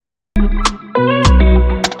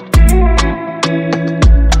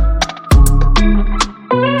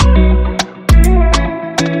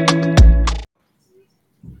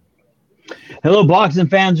Hello, boxing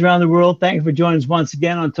fans around the world. Thank you for joining us once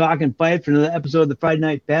again on Talking Fight for another episode of the Friday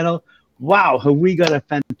Night Panel. Wow, have we got a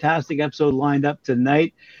fantastic episode lined up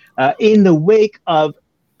tonight. In the wake of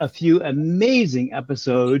a few amazing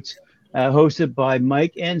episodes hosted by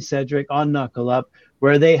Mike and Cedric on Knuckle Up,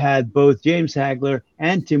 where they had both James Hagler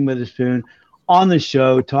and Tim Witherspoon on the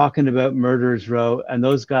show talking about Murderers Row, and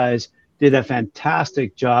those guys did a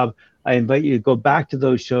fantastic job. I invite you to go back to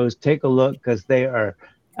those shows, take a look, because they are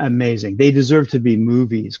amazing. They deserve to be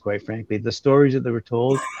movies, quite frankly. The stories that they were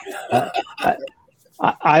told.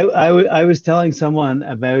 I was telling someone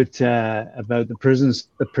about the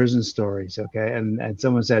prison stories, okay, and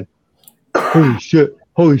someone said, holy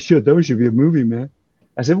shit, that should be a movie, man.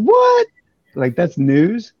 I said, what? Like, that's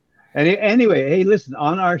news? And anyway, hey, listen,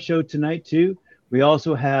 on our show tonight too, we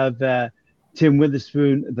also have Tim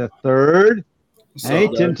Witherspoon the third. Hey,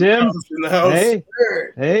 Tim. In the house.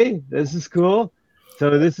 Hey, this is cool.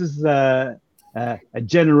 So this is a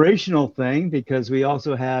generational thing, because we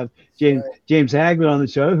also have James Hagler on the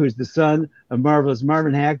show, who's the son of marvelous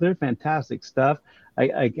Marvin Hagler. Fantastic stuff.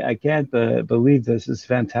 I can't believe this is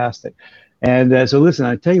fantastic. And so listen,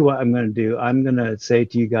 I tell you what I'm going to do. I'm going to say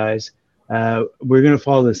to you guys, we're going to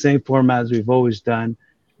follow the same format as we've always done,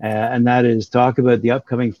 and that is talk about the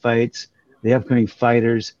upcoming fights, the upcoming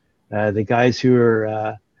fighters, the guys who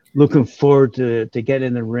are looking forward to get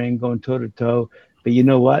in the ring, going toe to toe. But you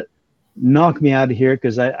know what? Knock me out of here,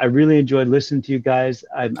 because I really enjoyed listening to you guys.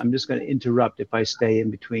 I'm just going to interrupt if I stay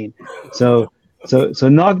in between. So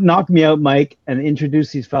knock me out, Mike, and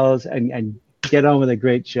introduce these fellows and get on with a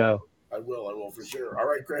great show. I will for sure. All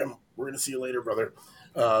right, Graham, we're going to see you later, brother.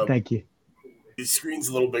 Thank you. The screen's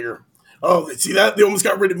a little bigger. Oh, see that? They almost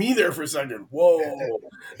got rid of me there for a second. Whoa.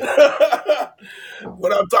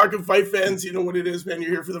 When I'm talking fight fans, you know what it is, man.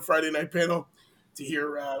 You're here for the Friday Night Panel to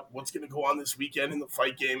hear what's going to go on this weekend in the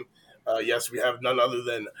fight game. Yes, we have none other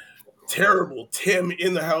than terrible Tim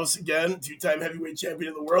in the house again, two-time heavyweight champion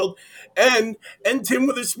of the world, and Tim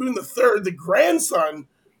Witherspoon the third, the grandson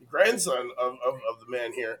of the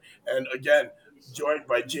man here, and again joined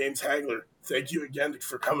by James Hagler. Thank you again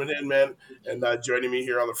for coming in, man, and joining me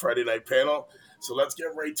here on the Friday Night Panel. So let's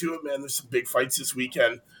get right to it, man. There's some big fights this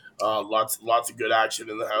weekend. Lots of good action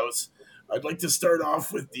in the house. I'd like to start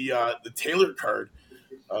off with the Taylor card.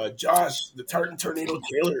 Josh, the Tartan Tornado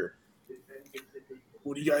Taylor.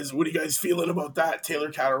 What are you guys feeling about that, Taylor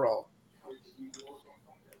Catterall?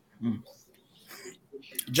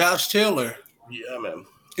 Josh Taylor. Yeah, man.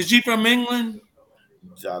 Is he from England?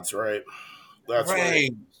 That's right.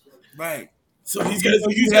 Right. So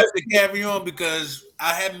you have to carry on, because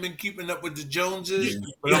I haven't been keeping up with the Joneses.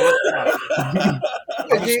 But I'm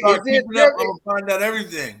gonna find out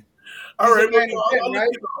everything. All right,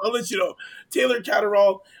 I'll let you know. Taylor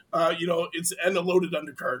Catterall, it's and a loaded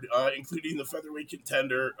undercard, including the featherweight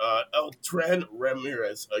contender Eltran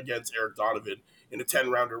Ramirez against Eric Donovan in a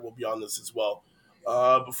 10-rounder. Will be on this as well.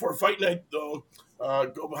 Before fight night, though,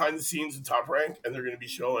 go behind the scenes in Top Rank, and they're going to be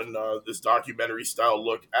showing this documentary-style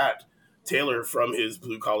look at Taylor from his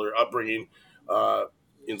blue-collar upbringing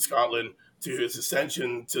in Scotland to his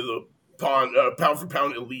ascension to the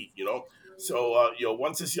pound-for-pound elite, So,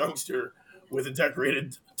 once this youngster with a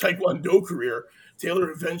decorated Taekwondo career,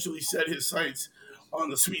 Taylor eventually set his sights on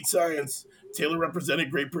the sweet science. Taylor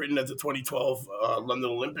represented Great Britain at the 2012 London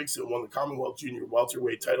Olympics and won the Commonwealth Junior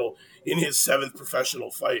welterweight title in his 7th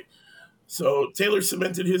professional fight. So Taylor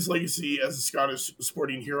cemented his legacy as a Scottish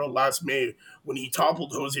sporting hero last May when he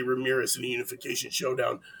toppled Jose Ramirez in a unification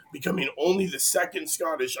showdown, becoming only the second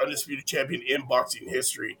Scottish undisputed champion in boxing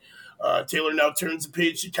history. Taylor now turns the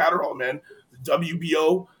page to Catterall, man, the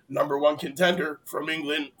WBO #1 contender from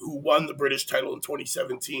England who won the British title in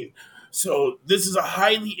 2017. So this is a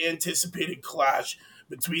highly anticipated clash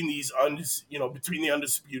between between the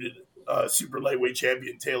undisputed super lightweight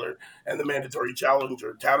champion Taylor and the mandatory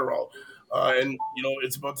challenger Catterall. And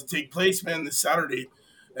it's about to take place, man, this Saturday,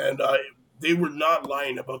 and they were not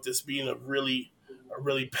lying about this being a really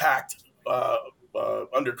packed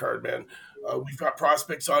undercard, man. We've got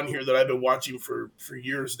prospects on here that I've been watching for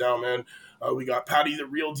years now, man. We got Patty the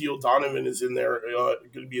Real Deal Donovan is in there,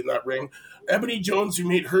 going to be in that ring. Ebony Jones, who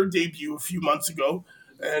made her debut a few months ago,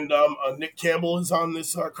 and Nick Campbell is on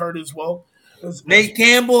this card as well. Nate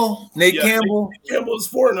Campbell. Nate Campbell is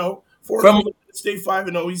 4-0. From State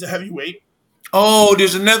 5-0. He's a heavyweight. Oh,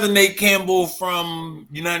 there's another Nate Campbell from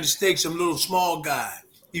United States, some little small guy.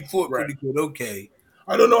 He fought pretty good. Okay.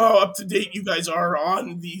 I don't know how up to date you guys are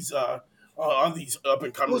on these up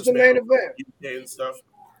and comers. Who's the main event? And stuff.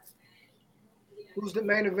 Who's the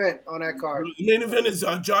main event on that card? The main event is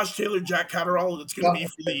Josh Taylor, Jack Catterall. It's going to be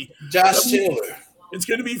for the Josh Taylor. It's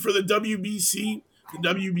going to be for the WBC, the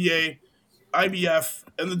WBA, IBF,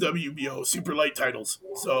 and the WBO super light titles.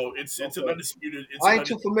 So it's an undisputed. I ain't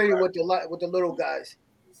too familiar with the little guys.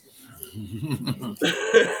 I'm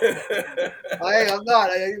not.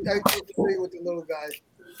 I ain't too familiar with the little guys.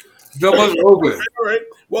 All right.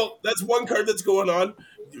 Well, that's one card that's going on.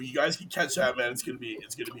 You guys can catch that, man. It's gonna be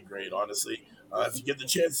great. Honestly, if you get the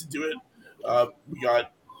chance to do it, we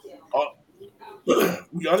got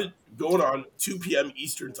it going on 2 p.m.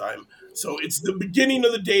 Eastern time. So it's the beginning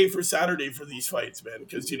of the day for Saturday for these fights, man.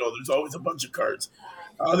 Because there's always a bunch of cards.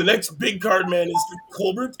 The next big card, man, is the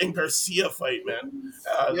Colbert and Garcia fight, man.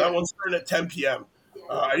 That one's starting at 10 p.m.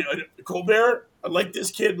 Colbert, I like this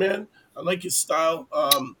kid, man. I like his style.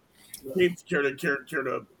 Dave, care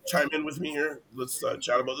to chime in with me here? Let's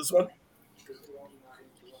chat about this one.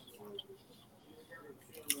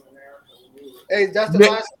 Hey, that's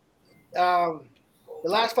the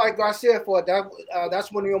last fight Garcia fought.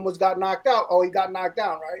 That's when he almost got knocked out. Oh, he got knocked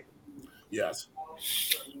down, right? Yes.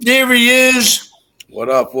 There he is. What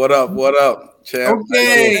up, champ?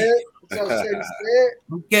 Okay.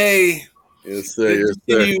 Okay. Yes, sir.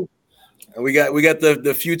 And we got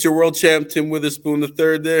the future world champ Tim Witherspoon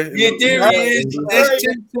III there. Yeah, there he is. That's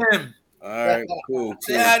Tim. All right, cool.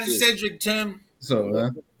 Say hi to Cedric, Tim. So,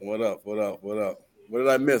 man. What up? What did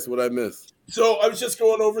I miss? So I was just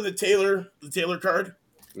going over the Taylor card.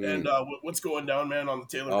 And what's going down, man, on the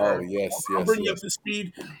Taylor card. Yes. I'll bring you up to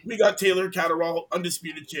speed. We got Taylor Catterall,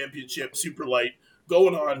 Undisputed Championship, super light,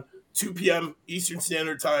 going on 2 p.m. Eastern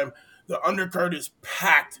Standard Time. The undercard is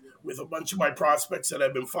packed with a bunch of my prospects that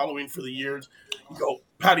I've been following for the years.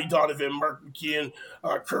 Patty Donovan, Mark McKeon,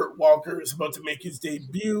 Kurt Walker is about to make his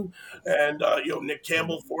debut, and Nick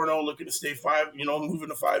Campbell 4-0, looking to stay 5, moving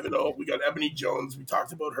to 5-0. We got Ebony Jones. We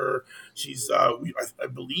talked about her. She's, I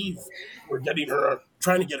believe, we're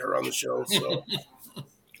trying to get her on the show. So,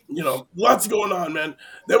 lots going on, man.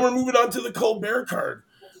 Then we're moving on to the Colbert card.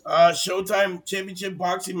 Showtime Championship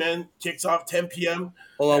Boxing, man, kicks off 10 p.m.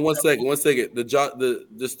 Hold on one second.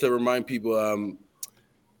 Just to remind people,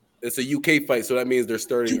 it's a UK fight, so that means they're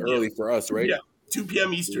starting early for us, right? Yeah, 2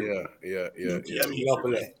 p.m. Eastern. Yeah. 2 p.m.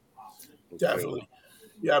 Eastern. Definitely.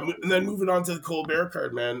 Yeah, and then moving on to the Colbert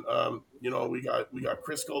card, man. We got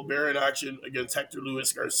Chris Colbert in action against Hector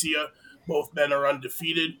Luis Garcia. Both men are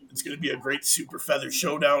undefeated. It's going to be a great super feather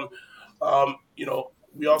showdown.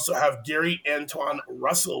 We also have Gary Antoine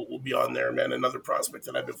Russell will be on there, man. Another prospect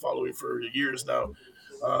that I've been following for years now.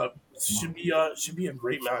 Should be a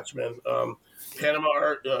great match, man. Panama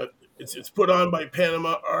Art. It's put on by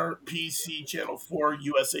Panama RPC Channel 4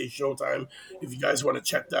 USA Showtime. If you guys want to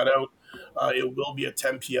check that out, it will be a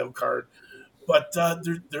 10 p.m. card. But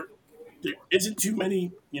there isn't too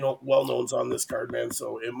many well-knowns on this card, man.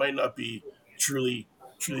 So it might not be truly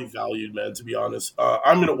valued, man, to be honest.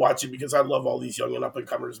 I'm gonna watch it because I love all these young and up and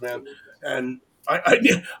comers, man, and I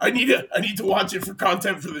need to watch it for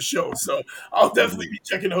content for the show. So I'll definitely be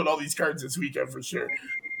checking out all these cards this weekend for sure.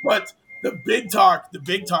 But the big talk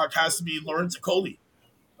has to be Lawrence Okolie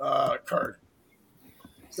card.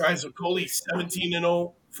 Guys, Okolie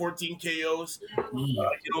 17-0, 14 KOs.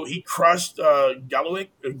 He crushed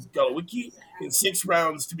Galawicki in 6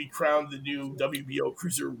 rounds to be crowned the new WBO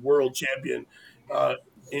Cruiser World Champion.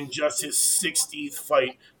 In just his 60th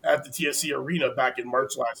fight at the TSC Arena back in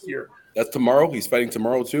March last year. That's tomorrow? He's fighting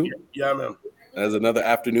tomorrow, too? Yeah, man. As another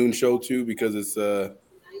afternoon show, too, because it's in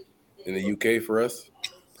the UK for us?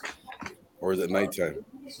 Or is it nighttime?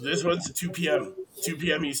 This one's at 2 p.m.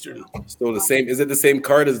 Eastern. Still the same. Is it the same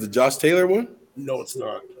card as the Josh Taylor one? No, it's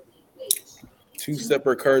not. 2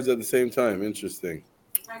 separate cards at the same time. Interesting.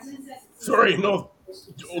 Sorry, no.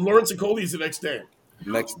 Lawrence Okolie is the next day.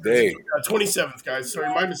 Next day. 27th, guys. Sorry,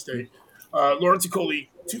 my mistake. Lawrence Okolie,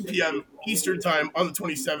 2 p.m. Eastern time on the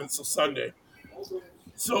 27th, so Sunday.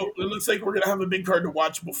 So it looks like we're going to have a big card to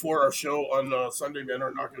watch before our show on Sunday, man,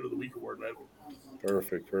 our Knockout of the Week award, man.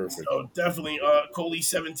 Perfect. So definitely, Coley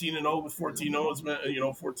 17-0 with 14 O's,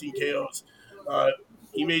 14 KOs.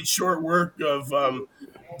 He made short work of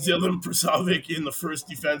Dylan Prasovic in the first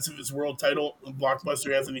defense of his world title,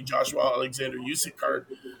 blockbuster Anthony Joshua Alexander Usyk card.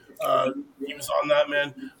 He was on that,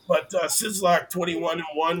 man. But Sislak,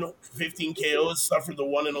 21-1, 15 KOs, suffered the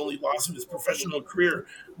one and only loss of his professional career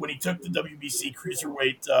when he took the WBC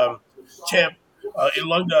cruiserweight champ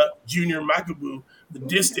Ilunga Junior Makabu the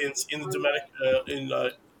distance in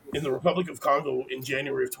the in the Republic of Congo in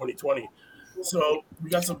January of 2020. So we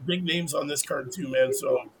got some big names on this card too, man.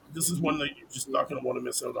 So this is one that you're just not going to want to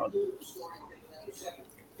miss out on.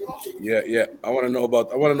 Yeah. I want to know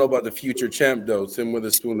about the future champ though, Tim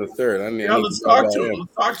Witherspoon III. Let's talk to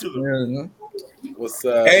him. What's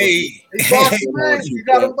Hey, He boxing, man. You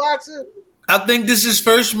got him boxing? I think this is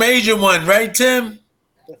first major one, right, Tim?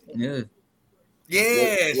 Yeah.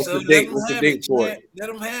 Yeah. What's So the date? let him What's the have date it. for Man. it? Let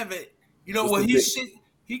him have it. You know, What's well, the he's date?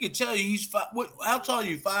 he can tell you he's five. How tall are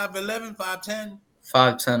you? 5'11", 5'10"?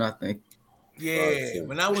 5'10", I think. Yeah. 5'10".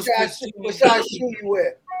 When I What was size 15, shoe you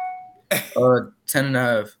wear?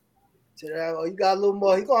 10.5. Oh, you got a little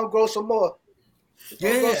more. He gonna grow some more.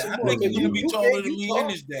 yeah, I think he's gonna be taller than me tall.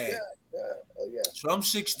 and his dad. Yeah. So I'm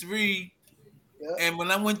 6'3". Yeah. And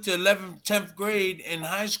when I went to 11th, 10th grade in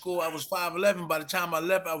high school, I was 5'11". By the time I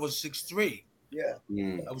left, I was 6'3". Yeah.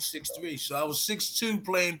 I was 6'3". So I was 6'2"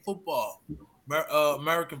 playing football,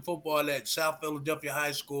 American football at South Philadelphia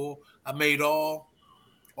High School. I made all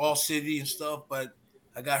city and stuff, but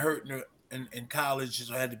I got hurt in college,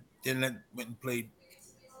 so I had to then I went and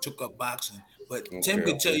took up boxing. But Tim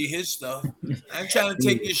could tell you his stuff. I ain't trying to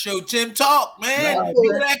take your show. Tim, talk, man.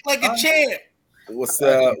 You act like a champ. What's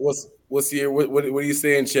your what are you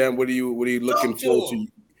saying, champ? What are you looking forward to?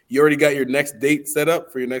 You already got your next date set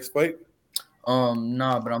up for your next fight?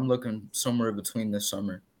 Nah, but I'm looking somewhere between this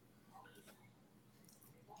summer.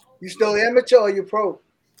 You still amateur or you pro?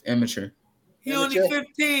 Amateur. He only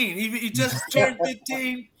 15. He just turned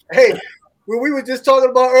 15. Hey, when we were just talking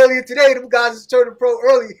about earlier today, them guys is turning pro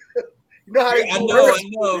early. You know how they do. I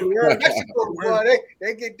know. Mexico, boy,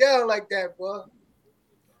 they get down like that, boy.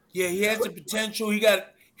 Yeah, he has the potential. He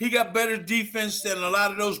got better defense than a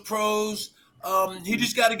lot of those pros. He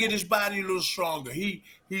just got to get his body a little stronger.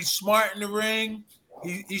 He's smart in the ring.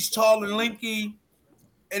 He's tall and lanky,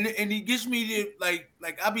 and he gives me the like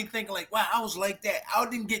I be thinking like, wow, I was like that. I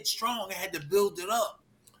didn't get strong. I had to build it up.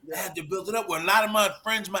 When a lot of my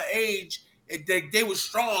friends my age, they were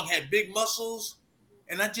strong, had big muscles,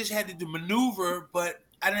 and I just had to do maneuver, but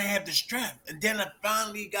I didn't have the strength. And then I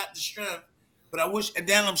finally got the strength. But I wish I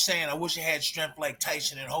had strength like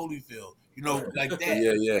Tyson and Holyfield, like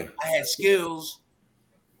that. Yeah. I had skills,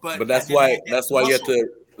 but that's why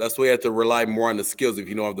you have to rely more on the skills. If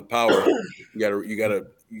you don't have the power, you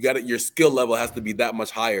gotta your skill level has to be that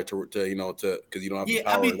much higher to because you don't have the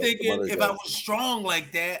power. I be thinking if I was strong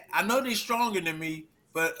like that, I know they're stronger than me,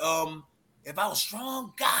 but if I was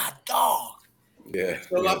strong, God dog. Yeah.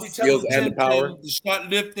 So I'll be telling and the power to start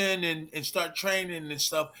lifting and start training and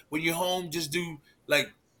stuff. When you're home, just do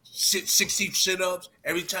like 60 sit-ups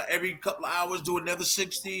every couple of hours. Do another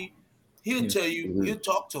 60. He'll tell you. He'll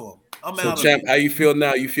talk to him. I'm out. So, champ, how you feel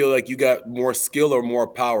now? You feel like you got more skill or more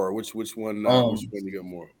power? Which one? Which one you got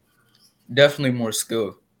more? Definitely more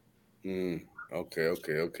skill.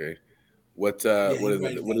 Okay. What do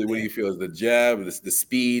you feel is the jab, the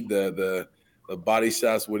speed, the body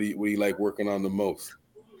shots? What do you like working on the most?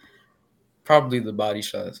 Probably the body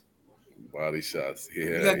shots. Body shots. Yeah.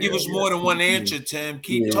 You gotta give us more than one answer, Tim.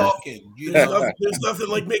 Keep talking. There's nothing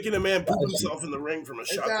like making a man poop himself in the ring from a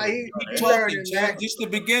shot. Keep talking, Tim. This the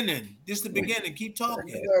beginning. Keep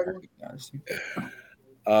talking.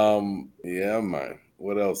 Yeah, man.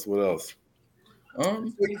 What else? Were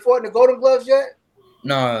you fought in the Golden Gloves yet?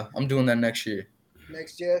 Nah, I'm doing that next year.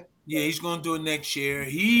 Next year? Yeah, he's gonna do it next year.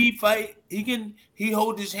 He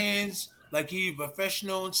hold his hands like he's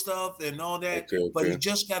professional and stuff and all that, but he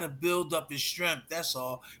just gotta build up his strength. That's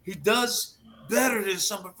all. He does better than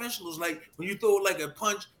some professionals. Like when you throw like a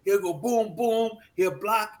punch, he'll go boom, boom, he'll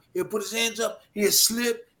block, he'll put his hands up, he'll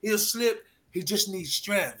slip. He just needs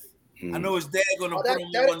strength. I know his dad gonna put him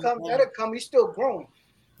on. That'll come. He's still growing.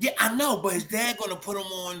 Yeah, I know, but his dad gonna put him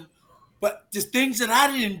on. But the things that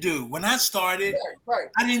I didn't do when I started,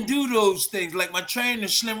 I didn't do those things. Like my trainer,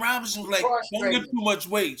 Slim Robinson, was like, don't lift too much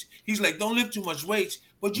weights. He's like, don't lift too much weights.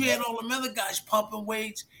 But you had all them other guys pumping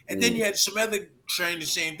weights, and then you had some other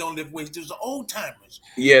trainers saying don't lift weights. There's the old timers.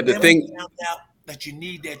 Yeah, the thing found out that you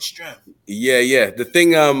need that strength. Yeah. The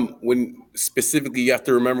thing when specifically you have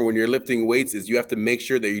to remember when you're lifting weights is you have to make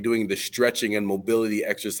sure that you're doing the stretching and mobility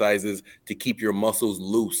exercises to keep your muscles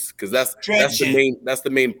loose, because that's the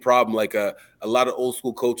main problem. Like a lot of old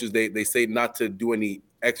school coaches, they say not to do any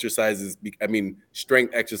exercises,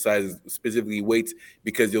 strength exercises, specifically weights,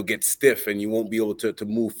 because you'll get stiff and you won't be able to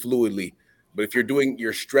move fluidly. But if you're doing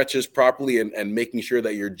your stretches properly and making sure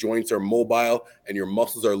that your joints are mobile and your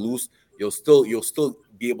muscles are loose, you'll still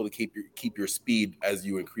be able to keep your speed as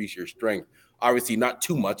you increase your strength. Obviously, not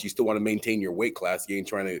too much. You still want to maintain your weight class. You ain't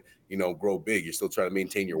trying to, grow big. You're still trying to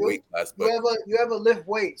maintain your weight class. But you ever lift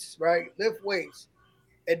weights, right? Lift weights,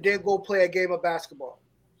 and then go play a game of basketball.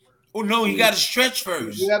 Oh no, you got to stretch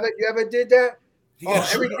first. You ever did that?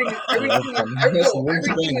 Everything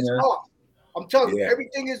is off. I'm telling you,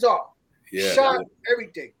 everything is off. Shot,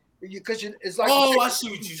 everything. Because it's like. Oh, I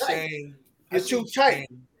see what you're saying. You're too tight.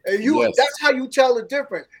 And that's how you tell the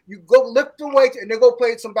difference. You go lift the weights and then go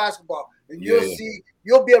play some basketball. And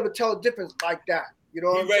you'll be able to tell the difference like that. You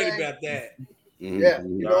know what I'm saying? You're right about that. Yeah,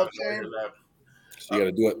 you know what I'm saying? So you got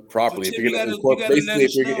to do it properly. If you're gonna incorporate,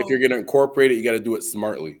 if you're gonna incorporate it, you got to do it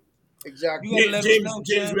smartly. Exactly.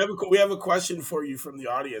 James, we have a question for you from the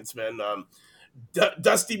audience, man.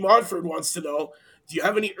 Dusty Modford wants to know: do you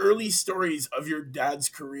have any early stories of your dad's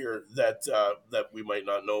career that we might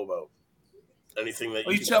not know about? Anything that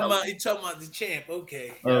you talking about the champ?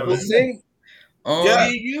 Okay. We'll see.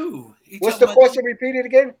 You. What's the question? Repeat it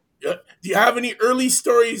again. Do you have any early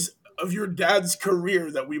stories of your dad's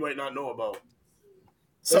career that we might not know about?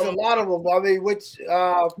 There's a lot of them. I mean,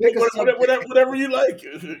 whatever you like.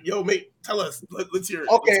 Yo, mate, tell us. Let's hear it.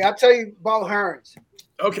 Okay, I'll tell you about Hearns.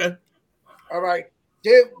 Okay. All right.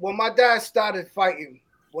 When my dad started fighting,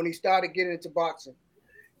 when he started getting into boxing,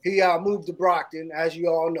 he moved to Brockton, as you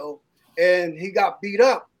all know, and he got beat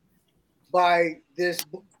up by this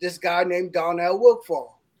guy named Donnell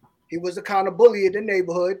Wilkfall. He was a kind of bully in the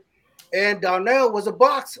neighborhood, and Donnell was a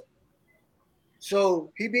boxer.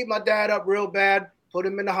 So he beat my dad up real bad, put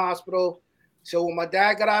him in the hospital. So when my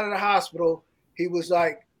dad got out of the hospital, he was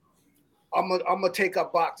like, I'm gonna take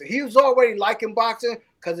up boxing. He was already liking boxing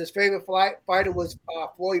because his favorite fighter was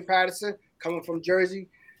Floyd Patterson, coming from Jersey.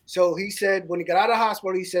 So he said, when he got out of the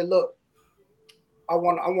hospital, he said, look, I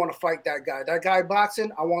want to fight that guy. That guy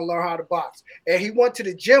boxing, I want to learn how to box. And he went to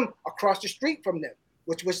the gym across the street from them,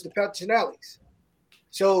 which was the Pettinellis.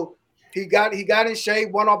 So he got in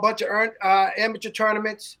shape, won a bunch of amateur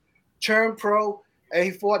tournaments, turned pro, and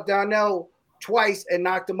he fought Donnell twice and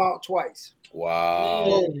knocked him out twice. Wow.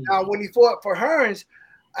 So now when he fought for Hearns,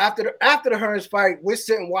 after the Hearns fight, we're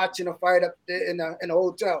sitting watching a fight up there in a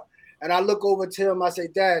hotel. And I look over to him, I say,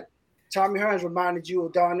 Dad, Tommy Hearns reminded you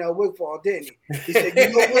of Donnell Wilkfall, didn't he? He said, you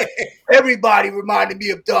know what? Everybody reminded me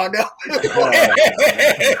of Donnell.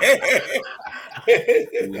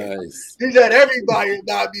 Nice. He said everybody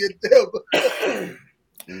reminded me of them.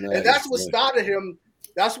 Nice. And that's what started him.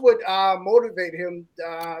 That's what motivated him,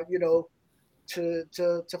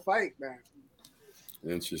 to fight, man.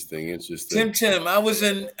 Interesting. Tim, I was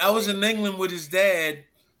in England with his dad.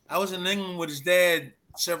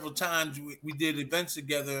 Several times. We did events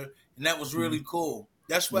together, and that was really cool.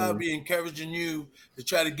 That's why I'll be encouraging you to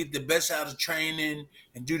try to get the best out of training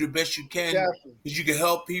and do the best you can, because you can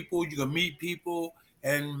help people, you can meet people.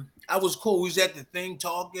 And I was cool. We was at the thing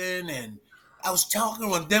talking, and I was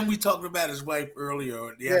talking, and then we talked about his wife earlier.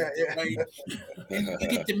 Right? And you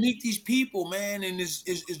get to meet these people, man, and it's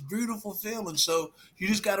beautiful feeling. So you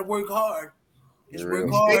just got to work hard.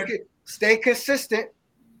 Stay consistent.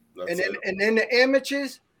 And then the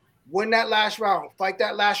amateurs, win that last round. Fight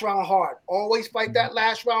that last round hard. Always fight that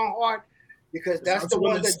last round hard, because that's the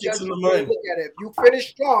one that judges look at it. If you finish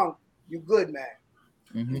strong, you good, man.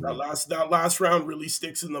 Mm-hmm. That last round really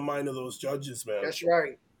sticks in the mind of those judges, man. That's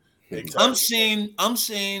right. I'm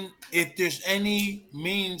saying if there's any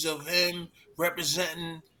means of him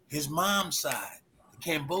representing his mom's side, the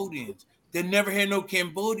Cambodians, they never had no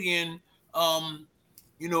Cambodian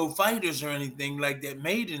fighters or anything like that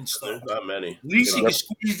made and stuff. There's not many. At least he could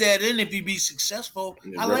squeeze that in if he be successful.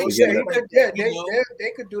 I like they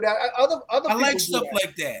could do that. Other I like stuff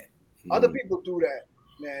like that. Other people do that,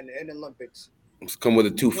 man, in the Olympics. Let's come with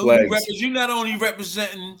the two flags. You're not only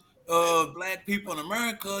representing black people in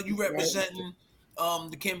America, you representing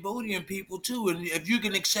the Cambodian people too. And if you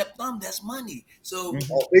can accept them, that's money. So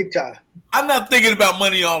big time. I'm not thinking about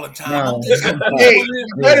money all the time.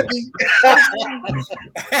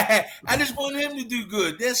 I just want him to do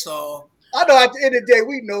good. That's all. I know at the end of the day,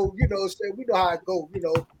 we know how it goes,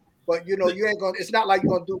 but you ain't gonna, it's not like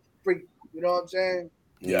you're gonna do it free. You know what I'm saying?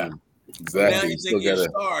 Yeah. Exactly.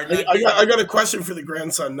 I got a question for the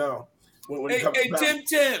grandson now. When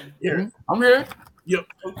Tim. Here. I'm here. Yep.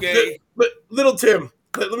 Okay. But little Tim,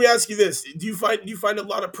 let me ask you this: Do you find a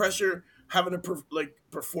lot of pressure having to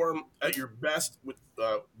perform at your best with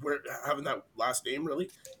having that last name really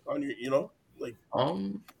on your Do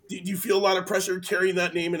you feel a lot of pressure carrying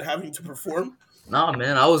that name and having to perform? Nah,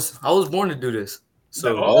 man. I was born to do this.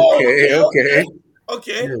 So okay.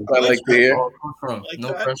 I like to hear.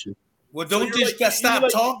 No pressure. Well, don't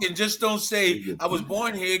stop talking. Just don't say I was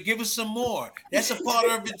born here. Give us some more. That's a part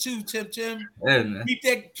of it too, Tim. Yeah,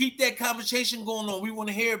 keep that conversation going on. We want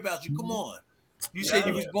to hear about you. Come on. You said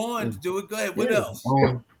you was born to do it. Go ahead. What else?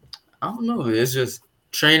 I don't know. It's just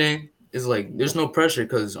training. It's like there's no pressure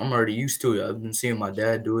because I'm already used to it. I've been seeing my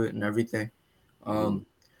dad do it and everything.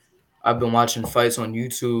 I've been watching fights on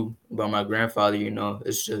YouTube about my grandfather.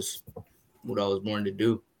 It's just what I was born to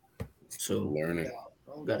do. So learning.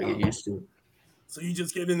 Gotta get used to it. So you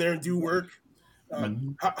just get in there and do work.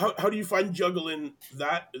 Mhm. How do you find juggling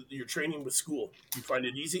that your training with school? Do you find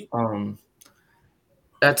it easy?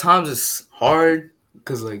 At times it's hard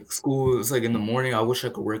because like school is like in the morning. I wish I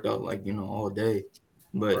could work out like all day,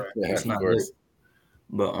 but Right. Yeah, it's of not it. course.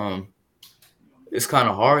 But it's kind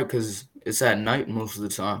of hard because it's at night most of the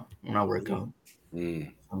time when I work out.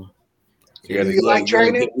 Mm. So, You yeah. gotta, Do you like you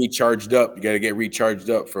gotta training? get recharged up. You gotta get recharged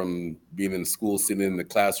up from being in school, sitting in the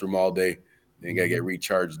classroom all day. Then you gotta get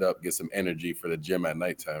recharged up, get some energy for the gym at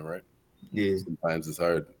nighttime, right? Yeah. Sometimes it's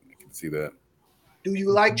hard. I can see that. Do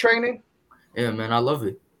you like training? Yeah, man, I love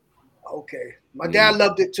it. Okay. My dad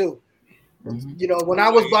loved it too. Mhm. When I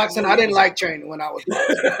was boxing, I didn't like training when I was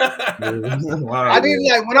boxing. Wow. I didn't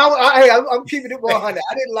like when I'm keeping it 100.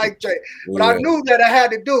 I didn't like training, but I Yeah. knew that I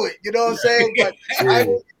had to do it. You know what I'm saying? But I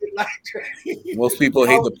didn't like training. Most people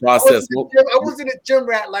hate the I process. wasn't a gym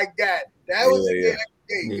rat like that. That was Yeah, a yeah. day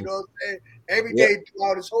every day. You know what I'm saying? Every Yeah. day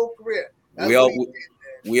throughout his whole career. That's We what all he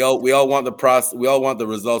did, we all want the process. We all want the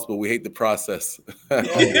results, but we hate the process. man.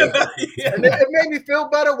 And it made me feel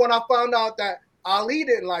better when I found out that Ali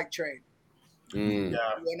didn't like training. Mm.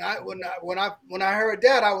 Yeah. When I heard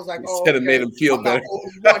that, I was like, oh, Instead of okay. made him feel I'm not better.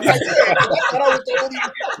 the only one. I thought I was the only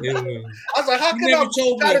one. Yeah. I was like, how He can never I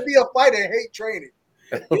told try me. to be a fighter and hate training?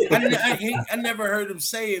 I never heard him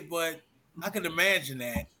say it, but I can imagine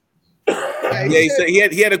that. Yeah, Yeah, he said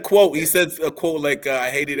he had a quote. He said a quote like, "I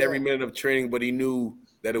hated every Yeah. minute of training, but he knew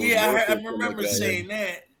that it was Yeah, worth I it." something remember like that. saying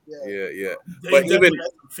that. Yeah. They But definitely even had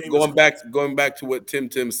some famous going back to what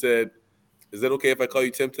Tim said, is that okay if I call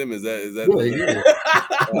you Tim? Is that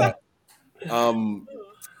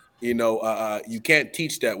Yeah. you can't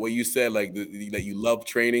teach that. What you said, like that you love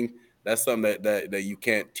training, that's something that you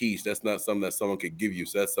can't teach. That's not something that someone could give you.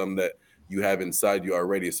 So that's something that you have inside you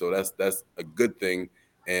already. So that's a good thing.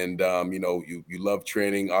 And you love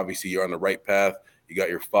training. Obviously, you're on the right path. You got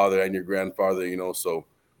your father and your grandfather. So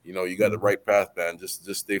you got the right path, man.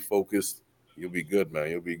 Just stay focused. You'll be good, man.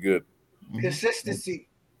 You'll be good. Consistency.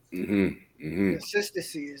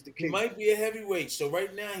 Consistency is the He key. might be a heavyweight. So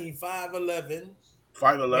right now he's 5'11".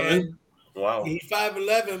 5'11". And Wow. he's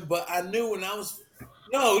 5'11", but I knew when I was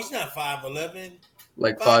no, he's not 5'11".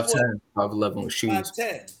 Like 5'10". 5'11" with shoes.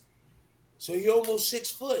 5'10". So he almost 6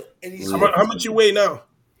 foot, and he's How much you weigh now?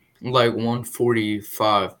 Like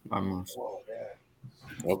 145 almost.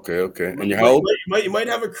 Okay. And you're how old? You might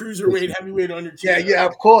have a cruiserweight heavyweight on your team. Yeah,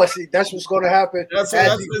 of course. That's what's going to happen. That's As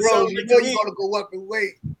what he it grows, sounds you like know to you're me. going to go up in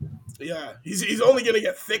weight. Yeah, he's only gonna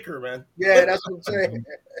get thicker, man. Yeah, that's what I'm saying.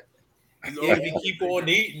 yeah, if he keep on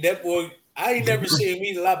eating, that boy. I ain't never seen him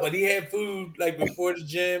eat a lot, but he had food like before the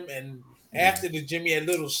gym and after the gym. He had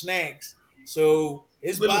little snacks, so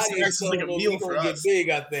his Little body snacks is is like telling a him meal he's for gonna get us. big.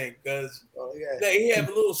 I think because Oh, yeah. like, he have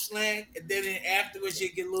a little snack, and then afterwards he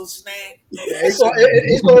get a little snack. Yeah, it's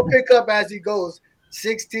going to pick up as he goes.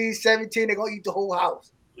 16, 17, they're going to eat the whole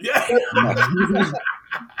house. Yeah.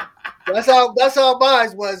 That's how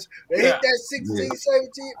mine was. They hit Yeah. that 16,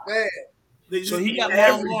 17, man. They just So he eat got long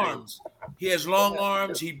everything. arms. He has long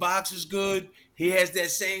arms. He boxes good. He has that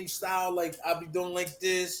same style. Like I'll be doing like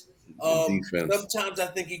this. Defense. Sometimes I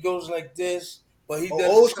think he goes like this, but he Oh, does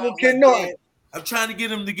old school Kid Norton. I'm trying to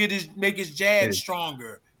get him to make his jab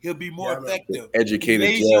stronger. He'll be more Yeah, man. effective. Educated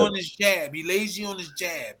He's lazy jab. on his jab. He lazy on his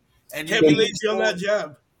jab. And Can't be lazy on that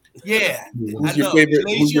jab. Yeah, Who's I your know. favorite?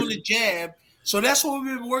 He's Who's lazy your, on the jab. So that's what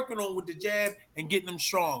we've been working on with the jab and getting them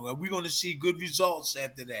strong. And we're going to see good results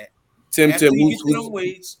after that. Tim? After you Who's, get to them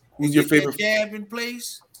weights, who's and your get favorite? that jab in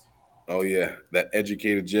place. Oh yeah, that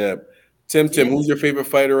educated jab. Tim, Yeah. who's your favorite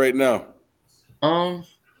fighter right now?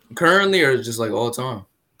 Currently or just like all time?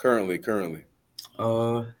 Currently.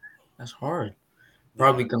 That's hard.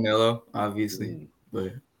 Probably Canelo, obviously,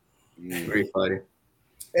 but great fighter.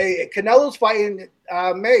 Hey, Canelo's fighting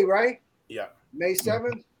May, right? Yeah. May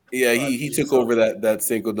 7th? Yeah, he took over that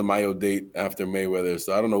Cinco de Mayo date after Mayweather.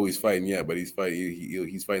 So I don't know who he's fighting yet, but he's fighting.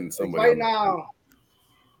 He's fighting He's somebody. fighting now.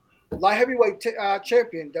 Light heavyweight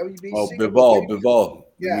champion, WBC. Oh, Bivol.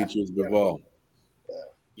 Yeah. Demetrius Bivol.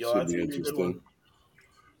 Yo, Should that's be gonna be a good interesting. one.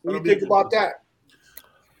 What do you think about that?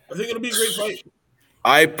 I think it'll be a great fight.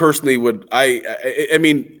 I personally would. I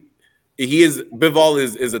mean, Bivol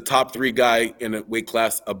is a top 3 guy in a weight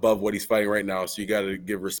class above what he's fighting right now. So you got to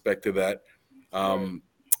give respect to that.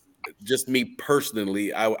 Just me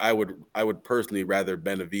personally, I would personally rather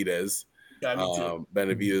Benavidez, Yeah, me too.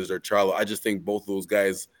 Benavidez or Charlo. I just think both those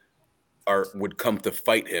guys would come to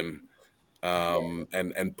fight him,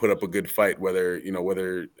 and put up a good fight. Whether I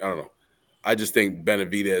don't know. I just think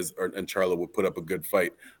Benavidez and Charlo would put up a good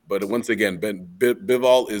fight. But once again,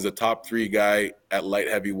 Bivol is a top 3 guy at light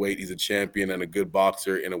heavyweight. He's a champion and a good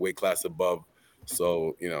boxer in a weight class above.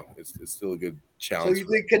 So it's still a good So challenge. you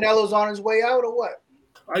think Canelo's on his way out or what?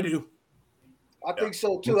 I do. I think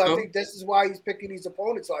so too. I think this is why he's picking these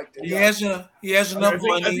opponents like this. He has enough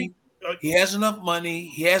money. I think, he has enough money.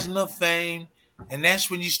 He has enough fame, and that's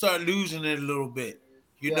when you start losing it a little bit.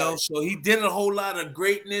 You know, so he did a whole lot of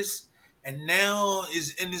greatness, and now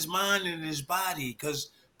is in his mind and his body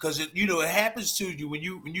because it happens to you when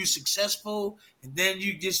you're successful, and then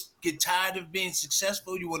you just get tired of being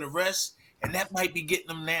successful. You want to rest, and that might be getting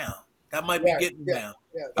him now. That might be getting him now.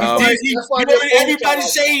 Yeah. That's why everybody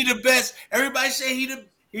say he the best. Everybody say he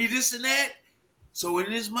this and that. So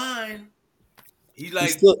in his mind, he's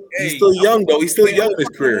still young though. He's still young in his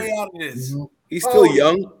career. He's still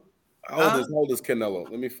young. How old is Canelo?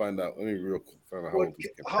 Let me find out. Let me real quick find out how old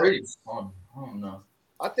is Canelo. I don't know.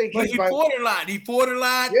 I think he fought a lot. He fought a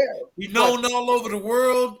lot. Yeah. He's known all over the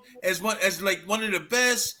world as like one of the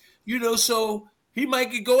best. So he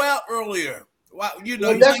might could go out earlier. Wow, you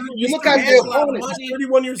look at the opponent. He's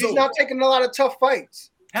 31 years old. He's not taking a lot of tough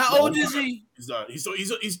fights. How old is he? He's not.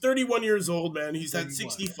 He's 31 years old, man. He's had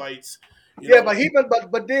 60 fights.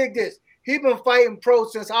 But dig this. He's been fighting pro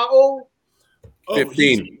since how old?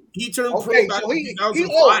 15. He turned pro back in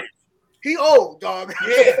 2005. He old, dog.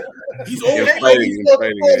 Yeah. He's old.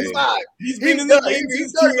 He's been in the game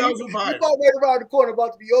since 2005. He's about right around the corner,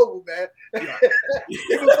 about to be over, man. Yeah. He's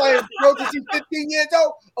been fighting pro since he's 15 years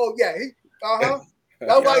old. Oh, yeah.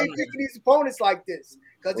 That's why he's picking these opponents like this.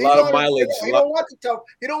 Because a lot of mileage. He don't want to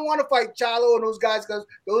He don't want to fight Charlo and those guys because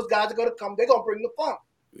those guys are going to come. They're going to bring the funk.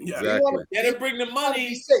 Exactly. That'll bring the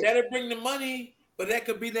money. That'll bring the money. But that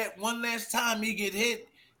could be that one last time he get hit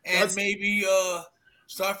and maybe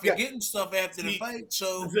start forgetting stuff after the fight.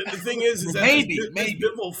 So the thing is that maybe this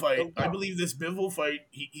Bivol fight. I believe this Bivol fight.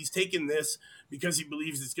 He's taken this because he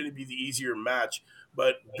believes it's going to be the easier match.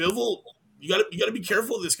 But Bivol, you got to be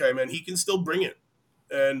careful of this guy, man. He can still bring it.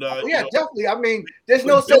 And definitely. I mean, there's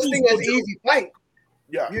no such thing as easy fight.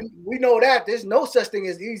 Yeah, we know that. There's no such thing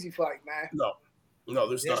as easy fight, man. No,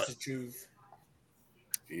 there's not. That's the truth.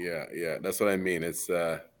 Yeah, that's what I mean. It's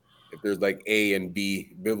if there's like A and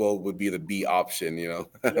B, Bivol would be the B option, Yeah.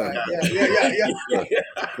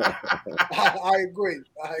 I agree.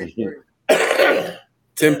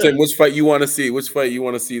 Tim, which fight you want to see? Which fight you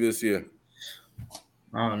want to see this year?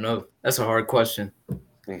 I don't know. That's a hard question.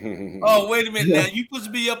 Oh, wait a minute now. You supposed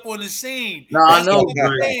to be up on the scene. No, I know.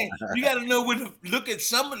 You got to know when to look at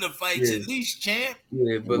some of the fights at least, champ.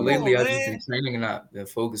 Yeah, but lately I've just been training and not been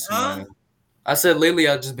focusing on it. I said lately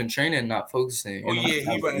I've just been training and not focusing. He's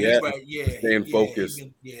right. Yeah, staying focused.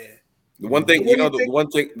 The one thing,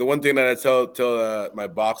 the one thing that I tell my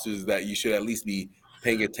boxers is that you should at least be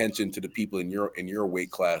paying attention to the people in your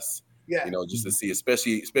weight class. Yeah. Just to see,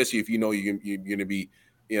 especially if you're gonna be.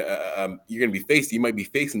 You're gonna be facing. You might be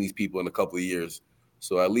facing these people in a couple of years.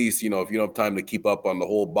 So at least if you don't have time to keep up on the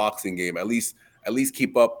whole boxing game, at least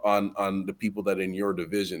keep up on the people that are in your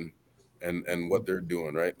division and what they're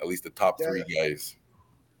doing. Right, at least the top 3 guys.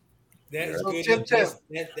 That is good.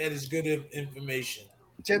 That is good information.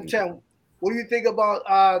 Tim, what do you think about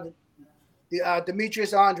the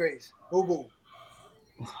Demetrius Andres? Boo.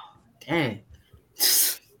 Dang,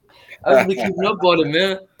 I've been keeping up on it,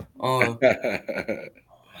 man.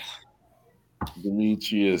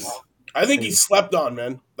 Demetrius. I think he's slept on,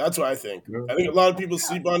 man. That's what I think. I think a lot of people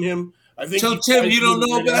sleep on him. I think. So Tim, you don't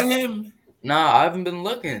know about him? Nah, I haven't been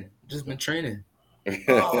looking. Just been training. You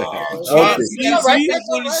gotta get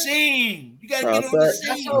on the scene. You gotta get on the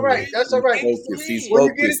scene. That's all right.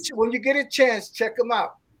 When you get a chance, check him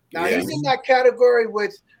out. Now he's in that category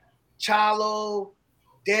with Charlo,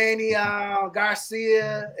 Danny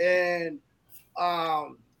Garcia, and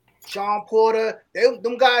Sean Porter.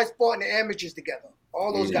 Them guys fought in the amateurs together.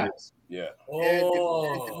 All those guys. Yeah.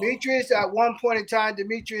 And Demetrius, at one point in time,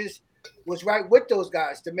 Demetrius was right with those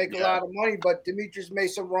guys to make a lot of money, but Demetrius made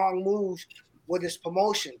some wrong moves with his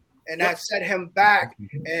promotion, and that set him back.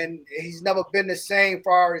 And he's never been the same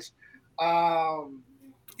far as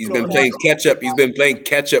he's been playing catch up. He's been playing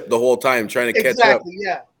catch up the whole time, trying to catch up.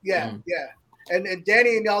 Yeah. And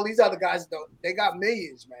Danny and all these other guys, though, they got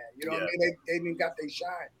millions, man. You know what I mean? They even got their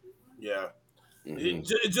shine. Yeah.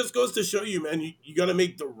 It just goes to show you, man, you got to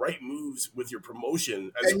make the right moves with your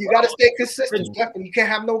promotion. And you got to stay consistent. Definitely. You can't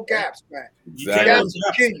have no gaps, man.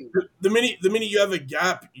 Exactly. The minute you have a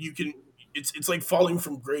gap, you can. It's like falling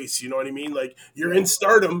from grace. You know what I mean? Like you're in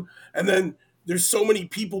stardom, and then there's so many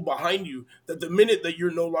people behind you that the minute that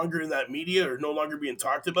you're no longer in that media or no longer being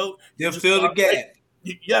talked about, they'll fill the gap.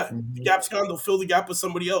 The gap's gone. They'll fill the gap with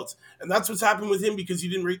somebody else, and that's what's happened with him because he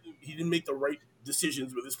didn't make the right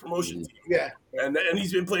decisions with his promotion team. Yeah. And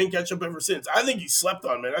he's been playing catch up ever since. I think he's slept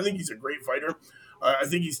on, man. I think he's a great fighter. I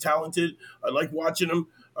think he's talented. I like watching him.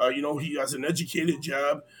 He has an educated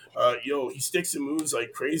jab. He sticks and moves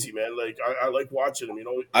like crazy, man. Like I like watching him.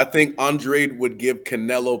 I think Andre would give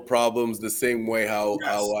Canelo problems the same way how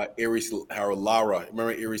Lara.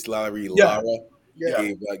 Remember Iris Lara?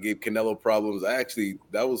 Gave Canelo problems.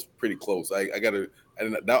 That was pretty close. That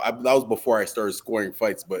was before I started scoring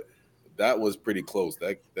fights, but that was pretty close.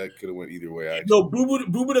 That could have went either way. Actually. No,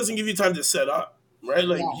 Boo doesn't give you time to set up. Right,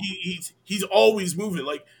 like he's always moving.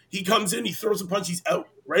 Like he comes in, he throws a punch, he's out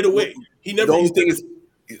right away. He never. The only thing is,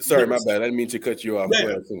 sorry, my bad. I didn't mean to cut you off.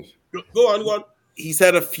 Yeah. Go on. He's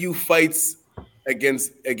had a few fights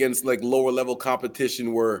against like lower level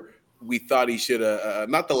competition where we thought he should have.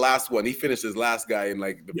 Not the last one. He finished his last guy in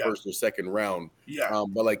like the first or second round. Yeah.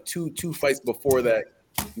 But like two fights before that,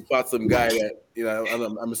 he fought some guy that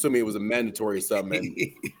I'm assuming it was a mandatory or something, and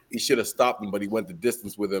he should have stopped him, but he went the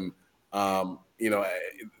distance with him.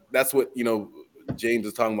 That's what James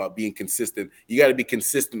is talking about, being consistent. You got to be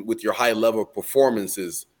consistent with your high level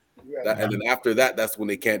performances, and then after that, that's when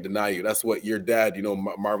they can't deny you. That's what your dad,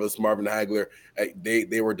 Marvelous Marvin Hagler,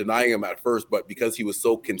 they were denying him at first, but because he was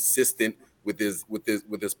so consistent with his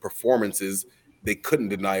performances, they couldn't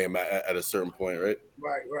deny him at a certain point, right?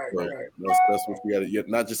 Right. That's what you got to,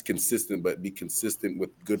 not just consistent, but be consistent with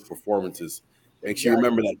good performances. Make sure you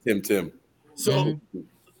remember that, Tim. So.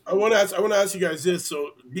 I want to ask you guys this.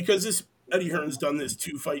 So, because Eddie Hearn's done this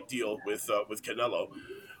 2-fight deal with Canelo,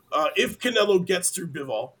 if Canelo gets through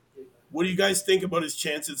Bivol, what do you guys think about his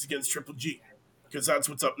chances against Triple G? Because that's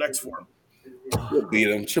what's up next for him. He'll beat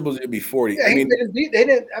him. Triple G will be 40. Yeah, he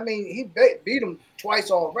beat him twice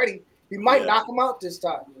already. He might knock him out this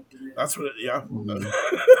time. That's what. You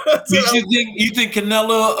think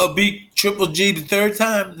Canelo will beat Triple G the third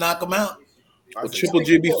time, knock him out? Well, Triple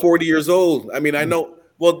G be 40 years old. I mean, I know.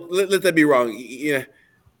 Well, let that be wrong. Yeah,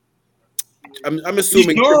 I'm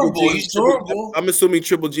assuming I'm assuming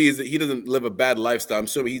Triple G is that he doesn't live a bad lifestyle. I'm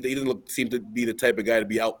assuming he doesn't seem to be the type of guy to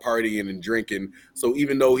be out partying and drinking. So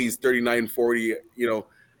even though he's 39, 40,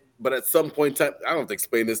 but at some point in time, I don't have to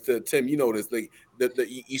explain this to Tim. You know this, like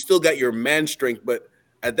you still got your man strength, but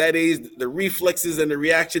at that age, the reflexes and the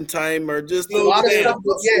reaction time are just a lot of stuff.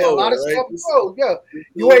 A lot of stuff. Oh, yeah,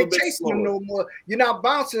 you ain't chasing him no more. You're not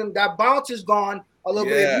bouncing. That bounce is gone a little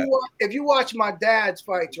bit. If you watch my dad's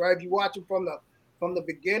fights, right? If you watch them from the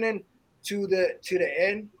beginning to the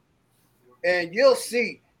end, and you'll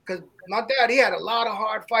see, because my dad, he had a lot of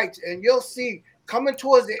hard fights, and you'll see coming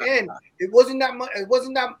towards the end, it wasn't that much. It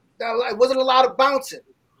wasn't a lot of bouncing.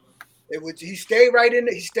 He stayed right in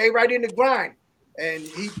the grind. And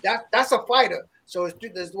that's a fighter. So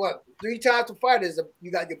there's what 3 types of fighters.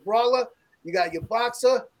 You got your brawler, you got your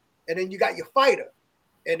boxer, and then you got your fighter.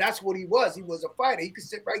 And that's what he was. He was a fighter. He could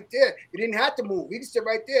sit right there. He didn't have to move. He could sit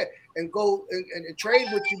right there and go and trade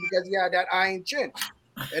with you because he had that iron chin.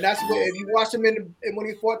 And that's what if you watch him when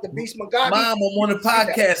he fought the Beast Mugabe. Mom, I'm on the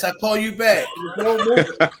podcast. I call you back.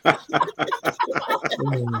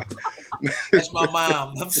 That's my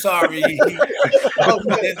mom. I'm sorry.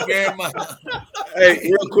 That's very much.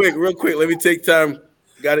 Hey, real quick. Let me take time.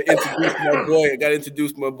 Got to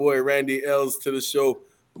introduce my boy Randy Els to the show.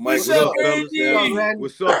 Mike, what's up, Randy?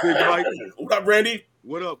 What's up, Big Mike? What up, Randy?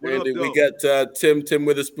 What up, Randy? We got Tim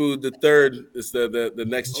Witherspoon the third. It's the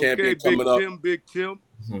next champion coming up. Big Tim.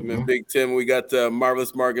 Mm-hmm. Big Tim. We got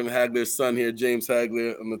Marvelous Marvin Hagler's son here, James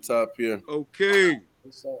Hagler, on the top here. Okay.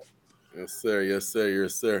 Yes, sir.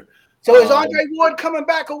 So is Andre Ward coming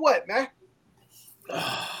back or what, man?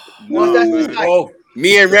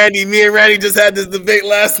 Me and Randy just had this debate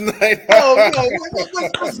last night.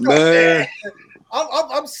 What's man.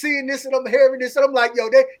 I'm seeing this and I'm hearing this and I'm like, yo,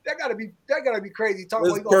 that gotta be crazy.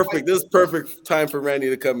 This is perfect. This is perfect time for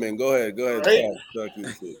Randy to come in. Go ahead. Right. Talk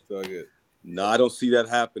it. No, I don't see that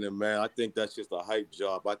happening, man. I think that's just a hype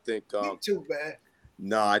job. I think me too, man.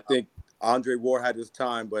 No, I think Andre Ward had his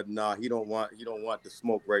time, but he don't want the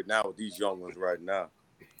smoke right now with these young ones right now.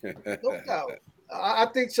 No doubt. I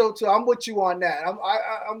think so too. I'm with you on that.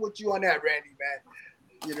 I'm with you on that, Randy, man.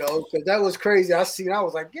 Because that was crazy. I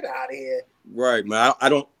was like, get out of here. Right, man. I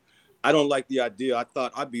don't like the idea.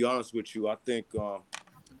 I'd be honest with you. I think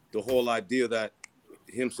the whole idea that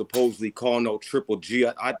him supposedly calling out Triple G,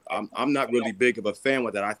 I'm not really big of a fan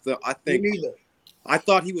with that. I think me neither. I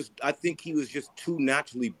think he was just too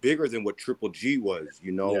naturally bigger than what Triple G was,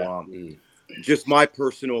 just my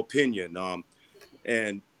personal opinion.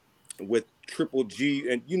 And with Triple G,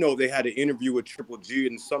 and they had an interview with Triple G,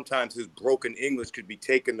 and sometimes his broken English could be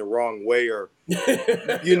taken the wrong way, or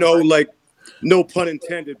like No pun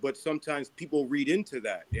intended, but sometimes people read into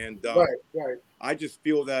that, and right. I just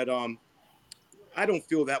feel that I don't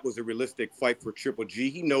feel that was a realistic fight for Triple G.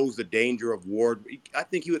 He knows the danger of Ward. I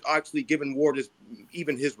think he was actually giving Ward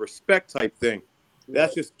his respect type thing.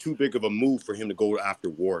 That's just too big of a move for him to go after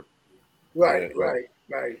Ward. Right.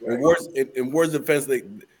 In Ward's defense,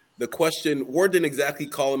 the question, Ward didn't exactly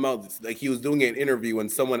call him out. Like, he was doing an interview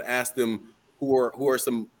and someone asked him, who are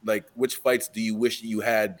some, like, which fights do you wish you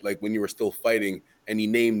had, like, when you were still fighting? And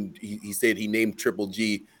he said he named Triple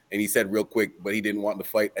G, and he said real quick, but he didn't want to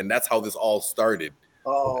fight. And that's how this all started.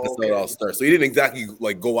 Oh, that's how it all started. So he didn't exactly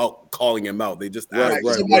like go out calling him out. They just asked,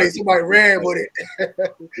 somebody ran with it.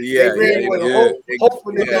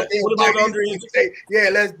 Hopefully what about Andre? Yeah,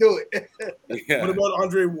 let's do it. What about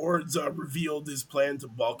Andre Ward's revealed his plan to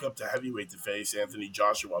bulk up to heavyweight to face Anthony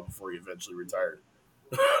Joshua before he eventually retired?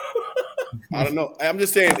 I don't know. I'm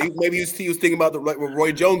just saying, maybe he was thinking about what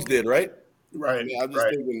Roy Jones did, right? Right. I'm just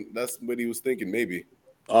thinking that's what he was thinking, maybe.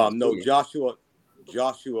 No, Joshua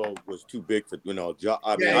was too big for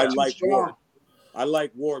I like Ward. I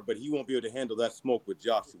like Ward, but he won't be able to handle that smoke with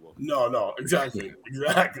Joshua. No, exactly.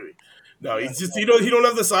 No, he's just he don't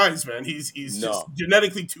have the size, man. He's just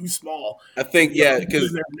genetically too small. I think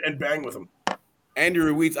because and bang with him. Andy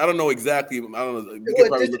Ruiz, I don't know exactly. I don't know. You can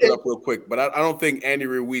probably look it up real quick, but I don't think Andy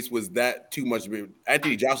Ruiz was that too much.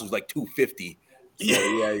 Anthony Joshua was like 250. So,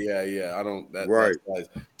 yeah. I don't. Right.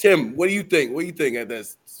 Tim, what do you think? What do you think?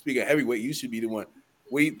 Speaking of heavyweight, you should be the one.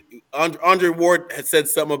 Andre Ward had said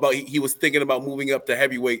something about he was thinking about moving up to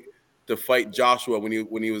heavyweight to fight Joshua when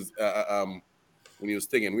he was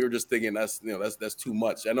thinking. We were just thinking that's too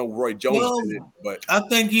much. I know Roy Jones did it, but I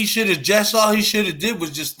think he should have. Just all he should have did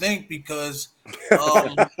was just think, because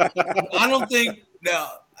I don't think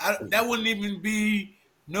that wouldn't even be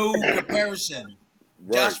no comparison.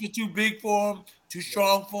 Right. Joshua too big for him, too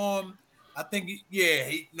strong for him. I think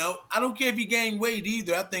I don't care if he gained weight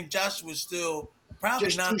either. I think Joshua's still probably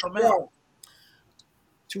just not come out.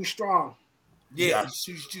 Too strong. Yeah,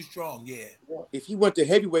 he's too strong. Yeah. If he went to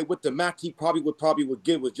heavyweight with the max, he probably would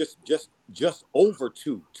get was just over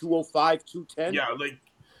 205, 210. Yeah, like,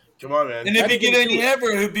 come on, man. And if he get any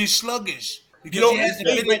heavier, he'll be sluggish. Because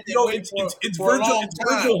it's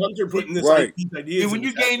Virgil Hunter putting these ideas. And when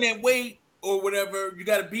you gain that weight or whatever, you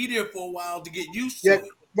got to be there for a while to get used to it.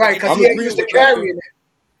 Right, because he ain't used to carrying it.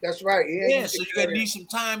 That's right. So you got to need some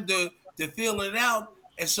time to feel it out,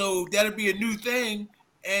 and so that'll be a new thing.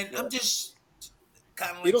 And I'm just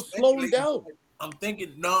kind of like, it'll slow him down. I'm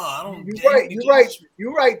thinking, no, I don't.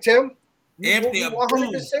 You're right, Tim. Anthony, you're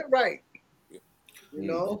 100% right. You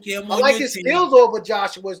know, okay, I like his skills over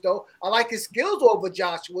Joshua's, though. I like his skills over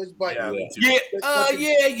Joshua's, but yep.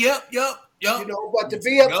 You know, but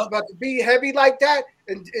to be heavy like that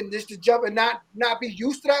and just to jump and not be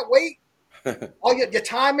used to that weight. All your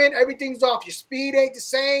timing, everything's off. Your speed ain't the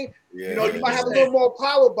same. Yeah. You know, you might have a little more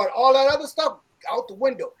power, but all that other stuff out the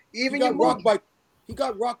window. Even he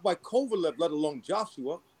got rocked by Kovalev, let alone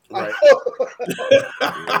Joshua. Right.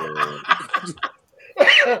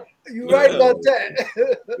 You're right about that.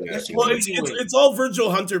 Well, it's all Virgil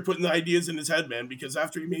Hunter putting the ideas in his head, man, because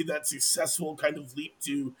after he made that successful kind of leap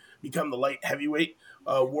to become the light heavyweight,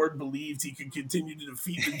 Ward believed he could continue to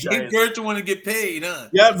defeat the Giants. Virgil want to get paid, huh?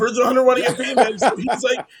 Yeah, Virgil Hunter want to get paid, man. So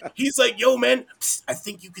he's like, yo, man, I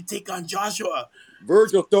think you could take on Joshua.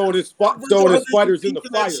 Virgil throwing his fighters in the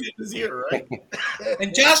fire. His ear, right?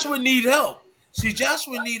 And Joshua need help. See,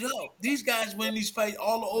 Joshua need help. These guys win these fights.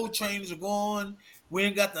 All the old trainers are gone. We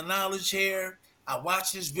ain't got the knowledge here. I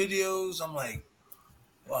watch his videos. I'm like,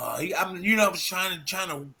 wow. I was trying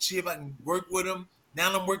to see if I can work with him.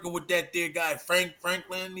 Now I'm working with that there guy, Frank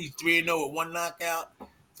Franklin. He's 3-0 with one knockout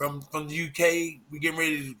from the UK. We getting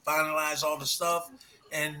ready to finalize all the stuff.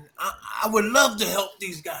 And I would love to help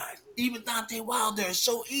these guys. Even Deontay Wilder is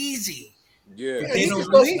so easy. Yeah. They don't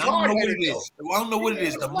know what it is. I don't know what it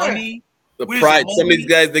is. The money. The pride. Some of these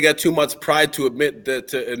guys, they got too much pride to admit that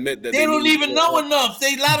they don't even know enough.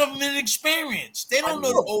 A lot of them inexperienced. They don't know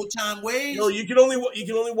the old time ways. No, you can only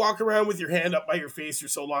walk around with your hand up by your face for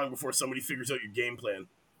so long before somebody figures out your game plan.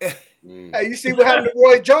 Hey, you see what happened to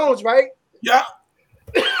Roy Jones, right? Yeah.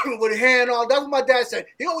 With a hand on. That's what my dad said.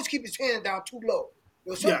 He always keep his hand down too low.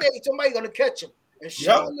 Someday somebody's gonna catch him. And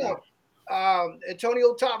sure enough,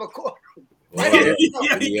 Antonio Tarver caught him.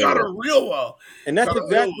 He got her real well. And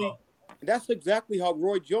that's exactly how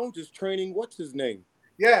Roy Jones is training. What's his name?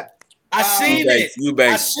 Yeah. I seen it.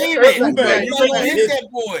 Eubanks. I seen it. Hit that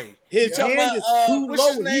boy. His hand is too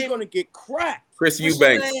low. He's going to get cracked. Chris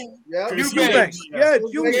Eubanks. Eubanks. Yeah,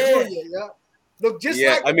 Eubanks. Looked just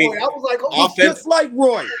like Roy. I was like, oh, just like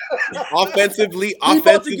Roy. Offensively, he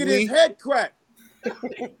about to get his head cracked.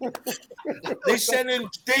 They sending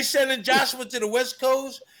Joshua to the West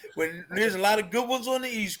Coast when there's a lot of good ones on the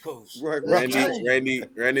East Coast. Right.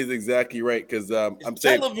 Randy's exactly right because I'm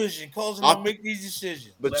saying television causing him to make these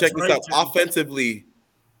decisions. But check this out. Offensively,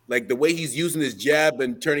 like the way he's using his jab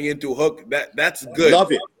and turning into a hook, that's good.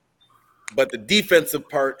 Love it. But the defensive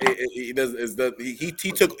part, he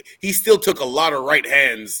still took a lot of right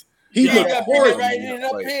hands. He got right hand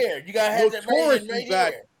up here. You got to have that right hand right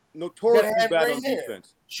here. Notoriously bad on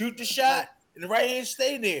defense. Shoot the shot, and the right hand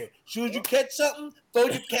stay there. As soon as you catch something, throw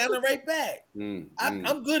your counter right back.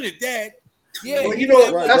 I'm good at that. Yeah, well, you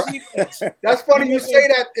know, that's funny you say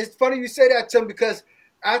that. It's funny you say that, Tim, because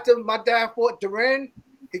after my dad fought Duran,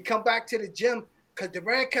 he come back to the gym because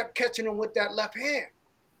Duran kept catching him with that left hand.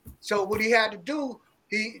 So what he had to do,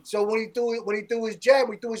 when he threw his jab,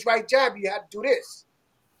 when he threw his right jab, he had to do this.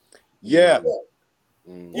 Yeah.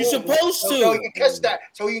 You're supposed to. So he can catch that.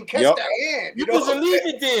 So he can catch that hand. You supposed to leave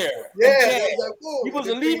it there. Yeah. You supposed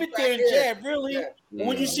to leave it there and jab, really. Yeah.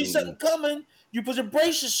 When you see something coming, you supposed to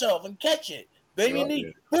brace yourself and catch it. Bend your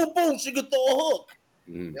knee, boom, boom, so you can throw a hook.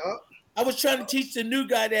 I was trying to teach the new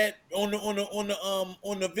guy that on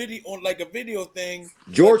the video, on like a video thing.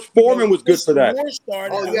 George Foreman was good for that. The war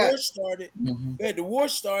started. The war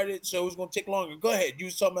started, so it was gonna take longer. Go ahead. You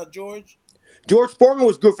was talking about George? George Foreman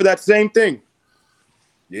was good for that same thing.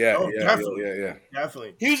 Definitely.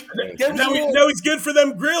 Now he's good for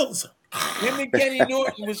them grills. Him and Kenny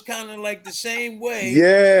Norton was kind of like the same way.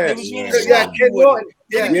 Yeah. Ken Norton.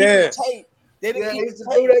 They didn't keep it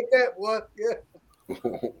tight like that. What?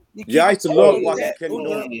 Yeah. I used to love watching Kenny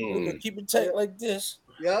Norton. Keep it tight like this.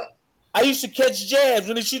 Yeah. I used to catch jabs.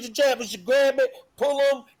 When they shoot the jab, I used to grab it, pull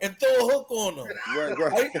them, and throw a hook on them.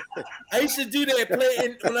 Right. I used to do that.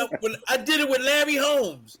 When I did it with Larry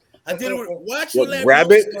Holmes. I did it with Larry grab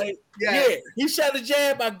Holmes. it? Yeah. He shot a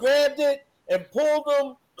jab. I grabbed it and pulled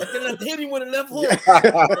him, and then I hit him with a left hook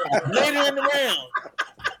later in the round.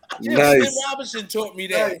 Nice. Slim Robinson taught me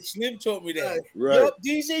that. Nice. Slim taught me that. Right. Yo,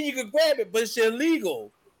 DZ, you can grab it, but it's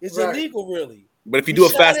illegal. It's illegal, really. But if you do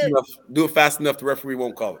it fast enough, the referee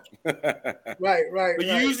won't call it. Right. But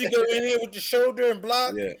you usually go in here with the shoulder and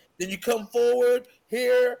block. Yeah. Then you come forward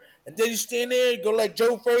here, and then you stand there. You go like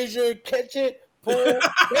Joe Frazier, catch it, pull, bam.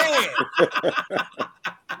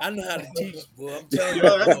 I know how to teach, boy. I'm telling you.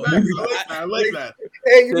 I like that.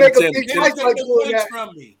 Hey, you make a big fight like doing that.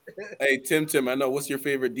 From me. Hey, Tim, I know. What's your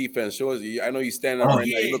favorite defense? Show us. I know you standing up right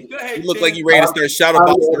now. You look Tim. like you ready to start shadow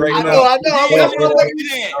boxing right now. I know.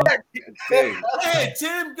 Hey,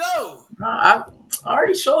 Tim, go. I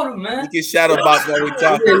already showed him, man. You can shadow box while we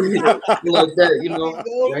talking. Like that, you know.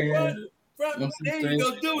 There you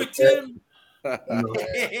go. Do it, Tim.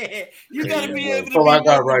 You got to be able to all I be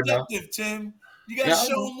got more right now. productive, Tim. You got to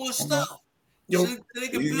show them more stuff.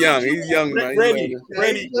 He's young, man. Randy,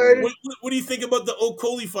 what do you think about the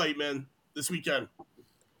Okolie fight, man, this weekend?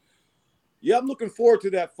 Yeah, I'm looking forward to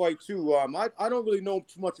that fight too. I don't really know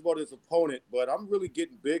too much about his opponent, but I'm really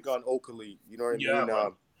getting big on Okolie. You know what I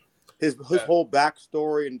mean? His whole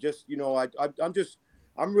backstory and just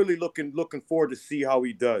I'm really looking forward to see how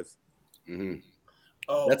he does. Mm-hmm.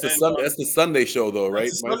 That's the Sunday show though, right?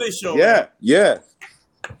 That's the Sunday show. Yeah.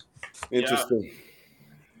 Interesting. Yeah.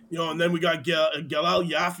 You know, and then we got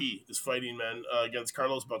Galal Yafi is fighting, man, against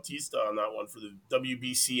Carlos Bautista on that one for the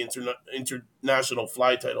WBC international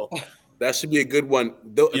fly title. That should be a good one.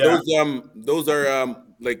 Those are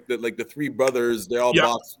like the three brothers. They all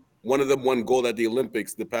boxed. One of them won gold at the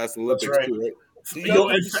Olympics, the past Olympics That's right. too, right? You know,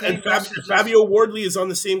 and Fabio Wardley is on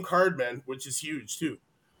the same card, man, which is huge too.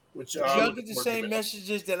 Which y'all get the same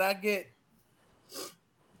messages that I get.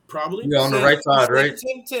 Probably. Yeah, on the right side, right?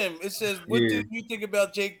 Tim. It says, "What do you think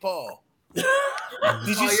about Jake Paul?" Did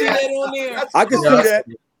you see that on there? I can see that.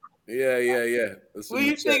 Yeah. What do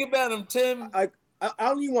you think about him, Tim? I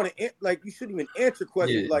don't even want to you shouldn't even answer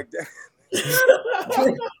questions like that.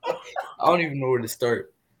 I don't even know where to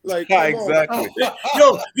start. Exactly.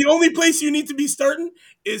 Yo, the only place you need to be starting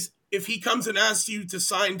is if he comes and asks you to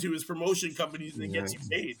sign to his promotion companies and gets you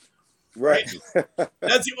paid. Right.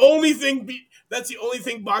 That's the only thing. That's the only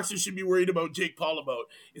thing boxers should be worried about Jake Paul about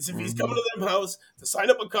is if he's coming to them house to sign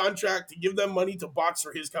up a contract to give them money to box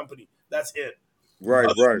for his company. That's it. Right.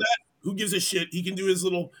 Other than that, who gives a shit? He can do his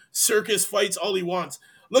little circus fights all he wants.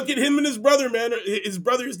 Look at him and his brother, man. His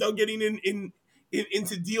brother is now getting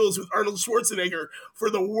into deals with Arnold Schwarzenegger for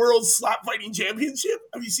the World Slap Fighting Championship.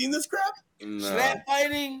 Have you seen this crap? No. Slap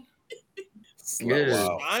fighting. Yeah.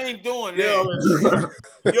 I ain't doing Yo, that.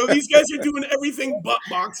 yo, these guys are doing everything but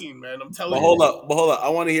boxing, man. I'm telling you. But hold up. I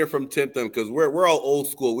want to hear from Tim because we're all old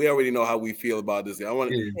school. We already know how we feel about this. I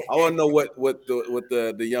want to know what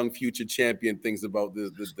the young future champion thinks about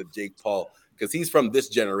the Jake Paul, because he's from this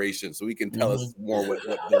generation, so he can tell us more what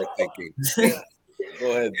they're thinking.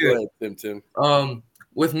 Go ahead, Tim.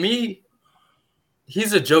 With me,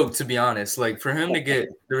 he's a joke, to be honest. Like, for him to get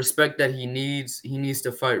the respect that he needs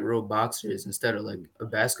to fight real boxers instead of like a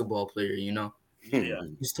basketball player, you know. Yeah.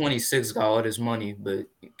 He's 26, got all this money, but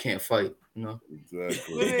can't fight, you know.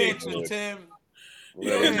 Exactly. Good answer, Tim.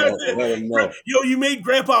 Let him know. Yo, you made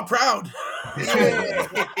Grandpa proud.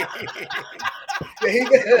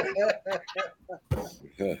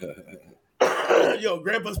 Yo,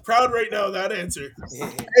 Grandpa's proud right now. That answer.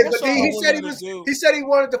 Hey, but he said he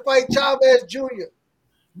wanted to fight Chavez Jr.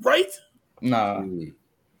 Right? Nah.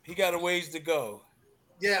 He got a ways to go.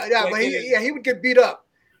 Yeah, but he would get beat up.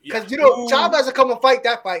 Because, Chavez will come and fight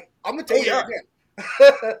that fight. I'm going to tell you again.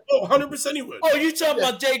 100% he would. Oh, you talking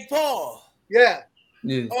about Jake Paul? Yeah.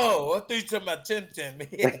 Oh, I thought you talking about Tim.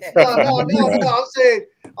 No.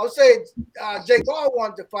 I'm saying Jake Paul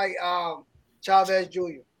wanted to fight Chavez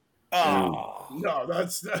Jr. Oh. No,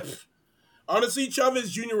 that's honestly, Chavez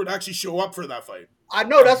Jr. would actually show up for that fight. I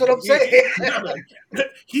know, that's what I'm saying.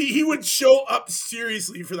 he would show up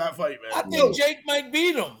seriously for that fight, man. I think Jake might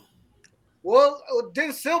beat him. Well,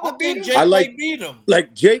 didn't Silva beat him? Jake might beat him.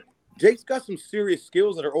 Like Jake's got some serious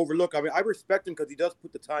skills that are overlooked. I mean, I respect him because he does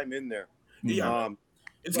put the time in there. Yeah.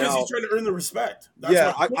 It's because he's trying to earn the respect.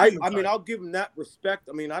 That's I mean, I'll give him that respect.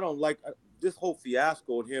 I mean, I don't like this whole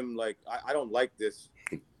fiasco of him. Like, I don't like this.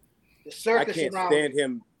 The circus I can't around. stand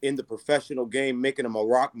him in the professional game, making him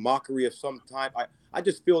a mockery of some type. I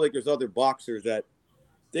just feel like there's other boxers that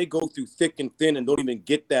they go through thick and thin and don't even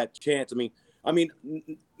get that chance. I mean,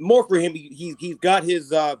 more for him. He's got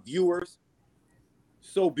his viewers.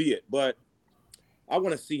 So be it. But I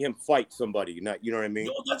want to see him fight somebody. You know what I mean?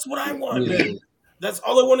 Yo, that's what I want, man. That's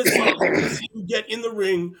all I want to see. I want to see him get in the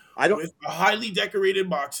ring with a highly decorated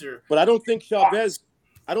boxer. But I don't think Chavez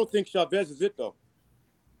is it though.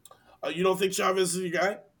 You don't think Chavez is the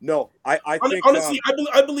guy? No, I think honestly,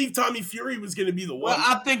 I believe Tommy Fury was going to be the one. Well,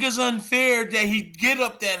 I think it's unfair that he get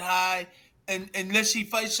up that high, and unless he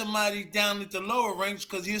fights somebody down at the lower ranks,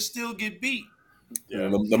 because he'll still get beat. Yeah,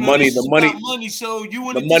 the money. So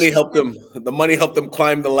you the money helped him. The money helped him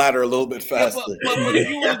climb the ladder a little bit faster. But if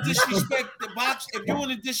you want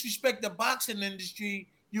to disrespect the boxing industry,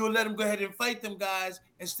 you'll let him go ahead and fight them guys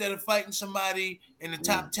instead of fighting somebody in the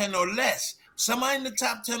top 10 or less. Somebody in the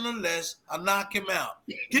top 10 or less, I'll knock him out.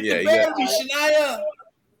 Get the baby, Shania.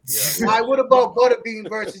 Yeah. All right, what about Butterbean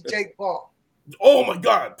versus Jake Paul? Oh my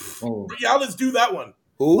God! Yeah, let's do that one.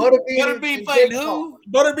 Who? Butterbean fighting who?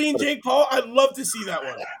 Butterbean Jake Paul. I'd love to see that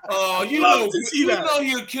one. Oh, you know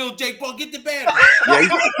he'll kill Jake Paul. Get the battery.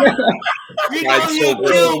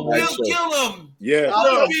 He'll kill him. Yeah,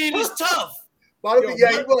 Butterbean is tough.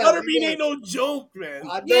 Butterbean ain't no joke, man.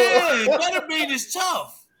 Yeah, Butterbean is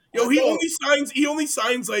tough. Yo, he only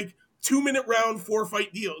signs like 2-minute round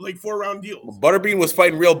 4-fight deal, like 4-round deals. Butterbean was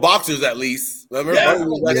fighting real boxers at least. Remember?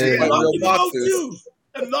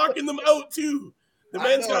 Knocking them out too. The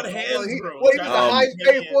man's got hands, bro. Well, he was the highest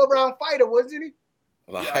paid 4-round fighter, wasn't he?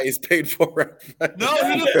 The highest paid 4-round fighter. No,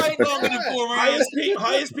 he didn't fight longer than 4 rounds.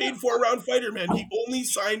 Highest paid 4-round fighter, man. He only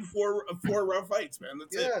signed 4-round fights, man.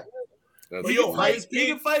 That's it. But he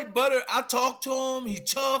can fight Butter. I talked to him. He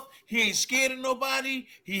tough. He ain't scared of nobody.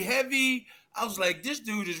 He heavy. I was like, this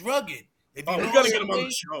dude is rugged. We gotta get him on the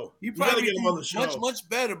show. He probably get him on the show. Much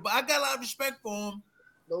better. But I got a lot of respect for him.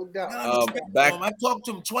 No doubt. I talked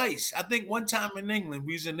to him twice. I think one time in England.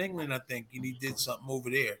 We was in England, I think, and he did something over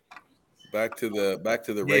there. Back to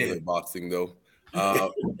the regular boxing though.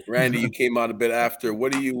 Randy, you came out a bit after.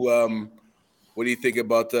 What do you think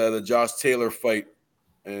about the Josh Taylor fight?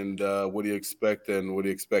 And what do you expect? And what do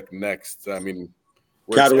you expect next? I mean,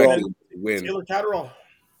 we're expecting to win. Taylor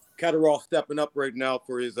Catterall stepping up right now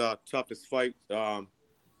for his toughest fight.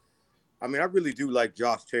 I mean, I really do like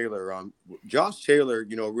Josh Taylor. Josh Taylor,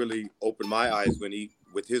 really opened my eyes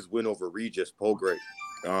with his win over Regis Prograis.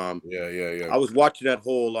 I was watching that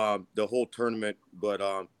the whole tournament,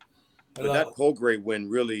 but that Prograis win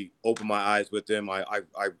really opened my eyes with him. I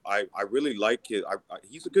really like it.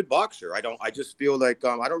 He's a good boxer. I just feel like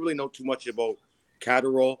I don't really know too much about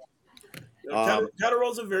Catterall.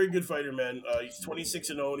 Catterall's a very good fighter, man. He's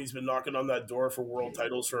 26-0, and he's been knocking on that door for world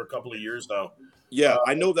titles for a couple of years now. Yeah,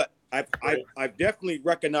 I know that. I've definitely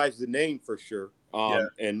recognized the name for sure,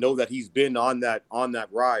 and know that he's been on that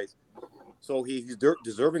rise. So he's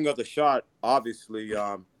deserving of the shot, obviously.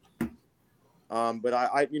 But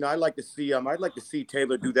I I'd like to see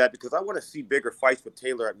Taylor do that because I want to see bigger fights with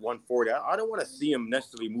Taylor at 140. I don't want to see him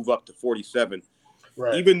necessarily move up to 47.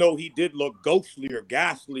 Right. Even though he did look ghostly or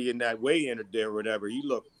ghastly in that weigh-in or there or whatever, he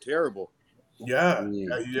looked terrible. Yeah, he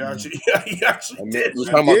actually did. You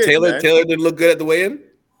talking about Taylor? Man. Taylor didn't look good at the weigh-in?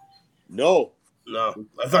 No. I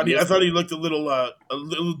thought he looked a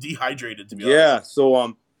little dehydrated, to be honest. Yeah,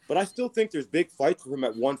 so but I still think there's big fights for him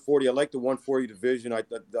at 140. I like the 140 division. I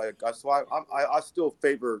still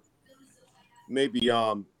favor maybe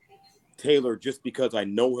Taylor just because I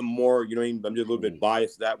know him more. You know, I'm just a little bit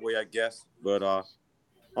biased that way, I guess. But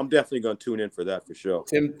I'm definitely going to tune in for that for sure.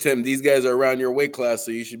 Tim, these guys are around your weight class,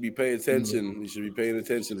 so you should be paying attention. You should be paying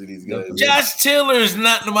attention to these guys. Josh Taylor is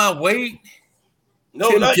not in my weight. No,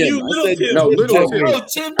 Tim, not Tim. You, Little Tim. No, Little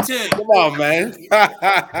Tim. Oh, Tim. Come on, man.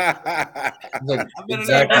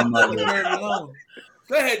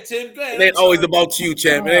 Go ahead, Tim. Go ahead. It ain't always about you,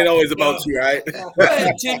 champ. It ain't always about you, right? Go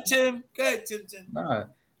ahead, Tim. Go ahead, Tim. Nah,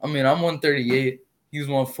 I mean, I'm 138. He's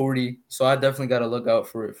 140, so I definitely got to look out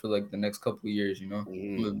for it for like the next couple of years. You know,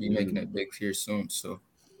 I'm gonna be making it big here soon. So,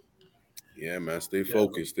 yeah, man, stay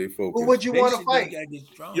focused. Stay focused. Who would you want to fight?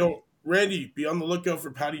 Yo, Randy, be on the lookout for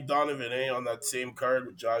Patty Donovan, on that same card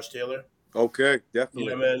with Josh Taylor. Okay,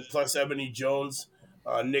 definitely. Yeah, man. Plus Ebony Jones,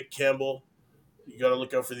 Nick Campbell. You got to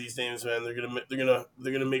look out for these names, man. They're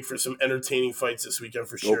gonna make for some entertaining fights this weekend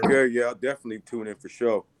for sure. Okay, yeah, I'll definitely tune in for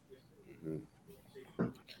sure.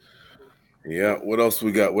 Yeah. What else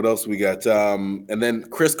we got? And then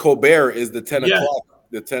Chris Colbert is the 10 o'clock.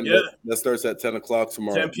 The 10 that starts at 10 o'clock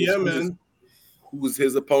tomorrow. 10 p.m. man. Who's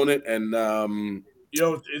his opponent? And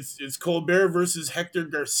it's Colbert versus Hector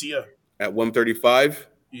Garcia at 135.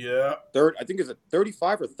 Yeah. I think it's a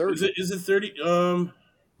 35 or 30. Is it 30?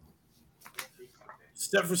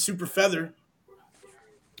 Step for Super Feather.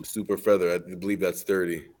 Super Feather. I believe that's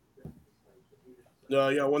 30.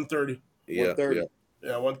 130. Yeah. 130.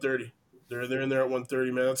 Yeah, 130. They're in there at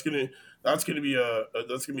 130, man. That's gonna be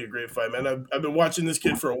a great fight, man. I've been watching this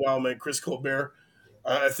kid for a while, man. Chris Colbert.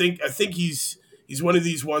 I think he's one of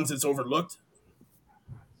these ones that's overlooked.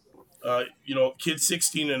 Kid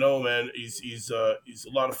 16-0, man. He's a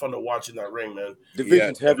lot of fun to watch in that ring, man.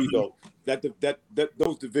 Division's heavy though. That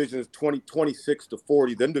those divisions 26 to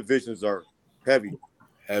 40. Them divisions are heavy.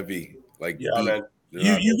 Like man.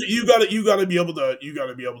 You gotta be able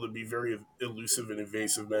to be very elusive and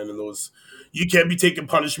evasive, man. In those, you can't be taking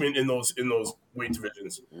punishment in those weight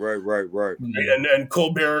divisions. Right. And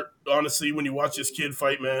Colbert, honestly, when you watch this kid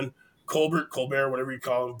fight, man, Colbert, whatever you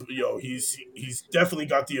call him, he's definitely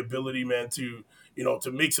got the ability, man, to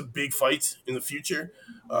make some big fights in the future.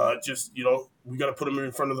 We got to put him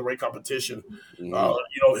in front of the right competition.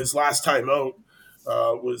 Mm-hmm. His last time out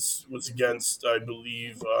was against, I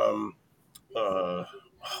believe. What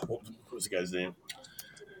was the guy's name?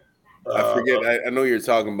 I forget. I know you're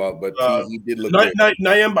talking about, but he did look.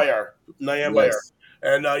 Nayem Bayar. Yes.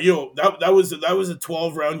 And that was a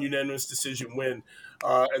 12-round unanimous decision win.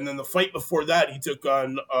 And then the fight before that, he took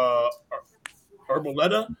on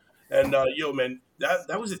Arboleda, and man,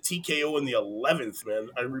 that was a TKO in the 11th, man.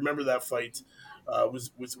 I remember that fight.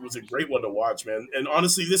 Was a great one to watch, man. And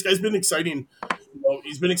honestly, this guy's been exciting.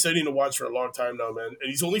 He's been exciting to watch for a long time now, man. And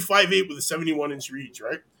he's only 5'8" with a 71-inch reach,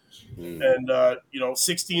 right? And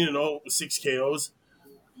 16-0 with 6 KOs.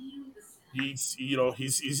 He's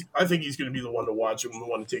I think he's going to be the one to watch and the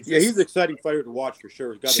one to take. Yeah, he's an exciting fighter to watch for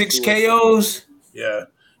sure. 6 KOs. Yeah.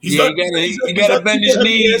 He got to bend his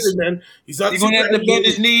knees. He's going to have to bend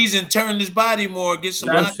his knees and turn his body more, get some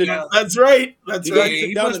knockouts. That's right.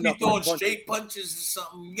 He must be throwing straight punches or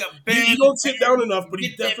something. He don't sit down enough, but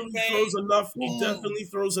he definitely throws enough. He definitely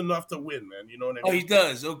throws enough to win, man. You know what I mean? Oh, he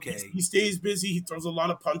does. Okay. He stays busy. He throws a lot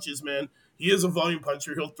of punches, man. He is a volume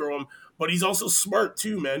puncher. He'll throw them, but he's also smart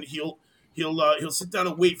too, man. He'll sit down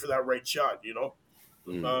and wait for that right shot.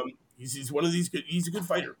 He's one of these good. He's a good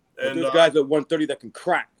fighter. And there's guys at 130 that can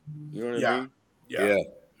crack. You know what I mean?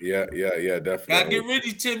 Yeah, definitely. Gotta get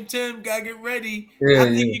ready, Tim. Gotta get ready. I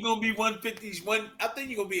think you're gonna be 150s. I think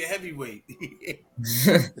you're gonna be a heavyweight.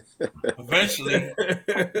 Eventually.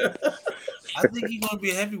 I think you're gonna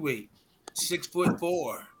be a heavyweight.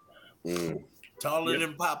 6'4". Taller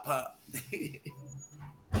than Pop.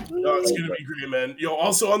 No, it's gonna be great, man.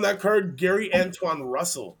 Also on that card, Gary Antoine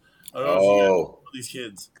Russell. I don't know if you guys know these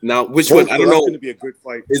kids. Now, which one? I don't know. That's going to be a good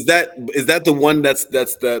fight. Is that the one that's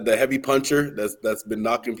the heavy puncher that's been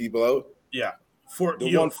knocking people out? Yeah. The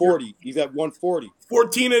 140. He's at 140.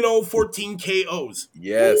 14-0, 14 KOs.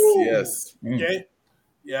 Yes. Okay.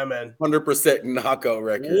 Yeah, man. 100% knockout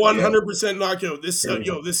record. 100% knockout. This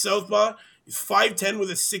southpaw is 5'10"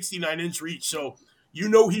 with a 69-inch reach. So, you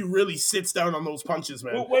know he really sits down on those punches,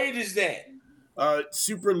 man. What weight is that?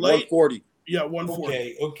 Super light. 140. Yeah,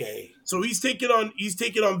 140. Okay. So he's taking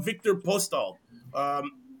on Victor Postol.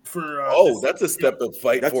 For that's a step up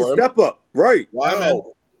fight That's for a him. step up, right? Yeah, man.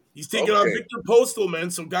 He's taking on Victor Postol,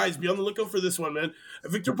 man. So guys, be on the lookout for this one, man.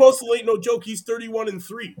 Victor Postol ain't no joke. He's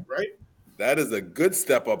 31-3, right? That is a good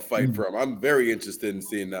step up fight for him. I'm very interested in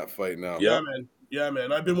seeing that fight now. Yeah, man. Yeah,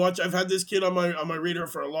 man. I've had this kid on my radar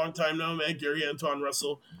for a long time now, man. Gary Antoine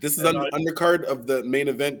Russell. This is undercard of the main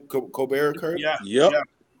event Colbert card? Yeah. Yep. Yeah.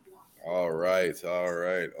 All right.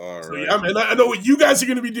 So, yeah, man. I know what you guys are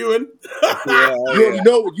gonna be doing. You already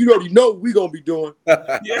know what we're gonna be doing.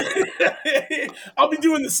 Yeah. I'll be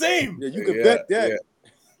doing the same. Yeah, you can bet that. Yeah.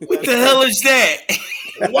 What the hell is that?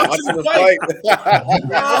 Watching the fight.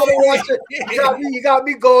 You got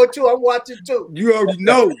me going too. I'm watching too. You already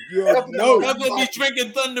know. I'm gonna be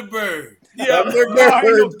drinking Thunderbird. Yeah,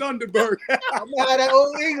 Thunderbird. I'm gonna have that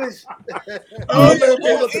old English. I'm gonna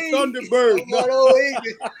the Thunderbird. Old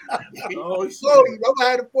English. I'm gonna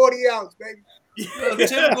have the 40 ounce, baby.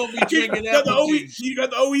 Tim gonna be drinking that. You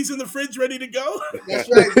got the OEs in the fridge ready to go. That's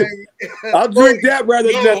right, baby. I'll drink that rather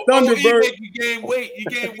than that Thunderbird. You gain weight. You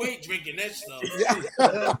gain weight drinking that stuff.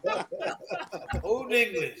 Old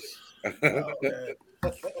English.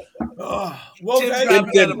 Well,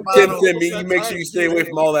 Tim, you make sure you stay away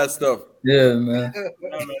from all that stuff. Yeah, man.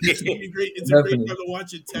 It's gonna be great. It's a great time to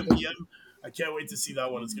watch it. 10 p.m. I can't wait to see that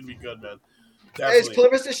one. It's gonna be good, man. Is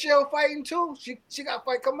Clarissa Shield fighting too? She got a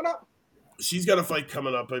fight coming up. She's got a fight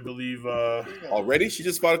coming up, I believe. Already? She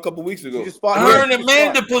just fought a couple weeks ago. Her and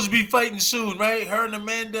Amanda supposed to be fighting soon, right? Her and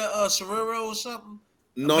Amanda Serrero or something?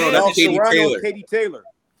 No, that's Katie Taylor. Katie Taylor.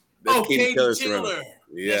 That's Katie Taylor.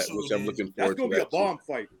 Yeah, which I'm looking forward to. That's gonna be a bomb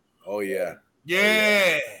fight. Oh yeah.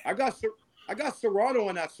 Yeah. I got Serrano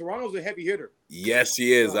on that. Serrano's a heavy hitter. Yes,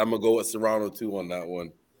 he is. I'm gonna go with Serrano too on that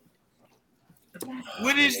one.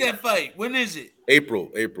 When is that fight? When is it?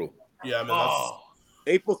 April. Yeah, man.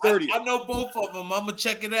 April 30th. I know both of them. I'm gonna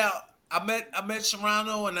check it out. I met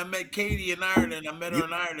Serrano and I met Katie in Ireland. I met her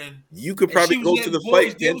in Ireland. You could probably go to the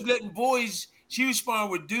fight. They was letting boys. She was sparring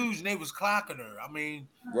with dudes and they was clocking her. I mean,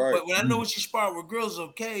 right. But when I know she sparred with girls,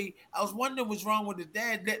 okay. I was wondering what's wrong with the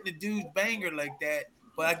dad letting the dudes bang her like that.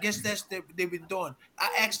 But I guess that's what they've been doing. I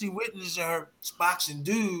actually witnessed her boxing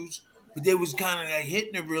dudes, but they was kind of like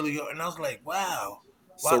hitting her really hard. And I was like, wow.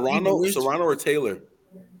 Serrano or Taylor?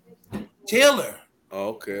 Taylor.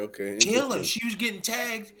 Oh, okay. Taylor. She was getting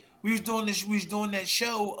tagged. We was doing that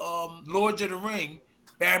show, Lords of the Ring.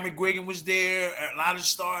 Barry McGuigan was there, a lot of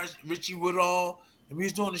stars, Richie Woodall, and we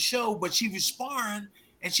was doing the show, but she was sparring,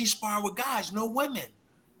 and she sparred with guys, no women.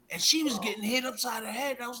 And she was getting hit upside her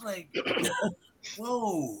head. I was like,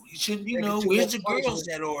 whoa, you shouldn't, where's the girls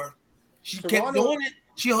at? Or she kept doing it.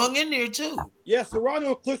 She hung in there too. Yeah, Serrano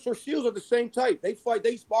and Clarissa Shields are the same type. They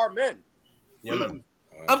spar men. Yeah, man.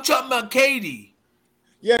 I'm talking about Katie.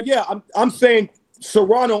 Yeah. I'm saying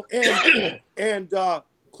Serrano and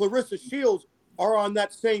Clarissa Shields are on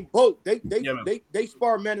that same boat. They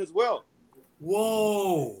spar men as well.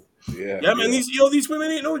 Whoa. Yeah, man. These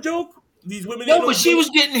women ain't no joke. These women. No, but she was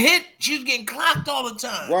getting hit. She was getting clocked all the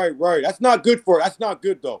time. Right. That's not good for her. That's not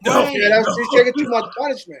good though. No, she's taking too much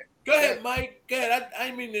punishment. Go ahead, Mike. Go ahead.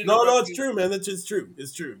 I mean, no, it's true, man. That's just true.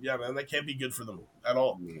 It's true. Yeah, man. That can't be good for them at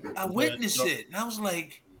all. I witnessed it, and I was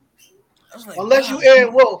like, unless you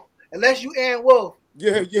Aaron Wolf. Yeah. Unless you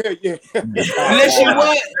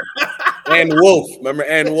what? Ann Wolf. Remember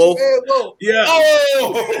Ann Wolf? Yeah.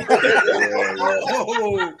 Oh,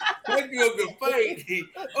 that girl can fight.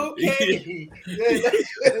 Okay.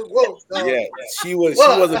 Yeah, she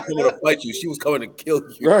wasn't coming to fight you. She was coming to kill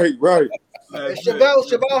you. Right. And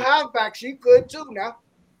Chevelle Halfback, she good too now.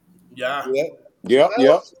 Yeah. Yeah.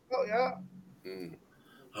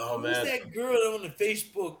 Oh man. Who's that girl on the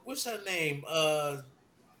Facebook? What's her name?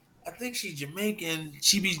 I think she's Jamaican.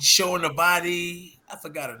 She be showing her body. I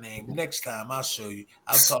forgot her name. Next time I'll show you.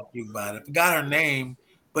 I'll talk to you about it. Forgot her name,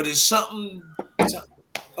 but it's something.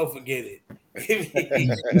 Oh, forget it.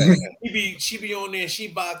 she be on there. She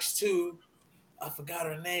boxed too. I forgot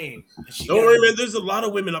her name. Don't worry, man. There's a lot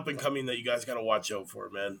of women up and coming that you guys got to watch out for,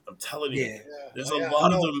 man. I'm telling you. Yeah. There's a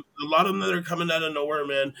lot of them. A lot of them that are coming out of nowhere,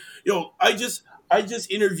 man. I just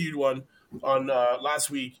interviewed one on last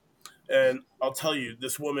week, and I'll tell you,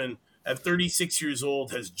 this woman at 36 years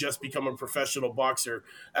old has just become a professional boxer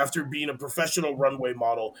after being a professional runway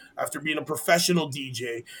model, after being a professional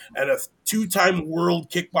DJ, and a 2-time world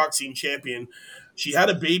kickboxing champion. She had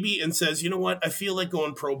a baby and says, you know what? I feel like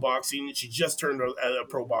going pro boxing. She just turned a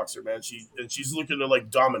pro boxer, man. She's looking to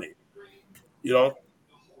like dominate.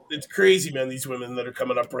 it's crazy, man. These women that are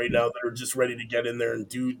coming up right now that are just ready to get in there and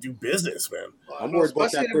do business, man. I'm worried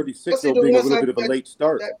about that 36 though being a little bit of a late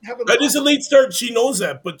start. That is a late start. She knows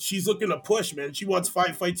that, but she's looking to push, man. She wants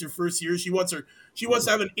 5 fights her first year. She wants to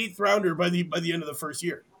have an 8th rounder by the end of the first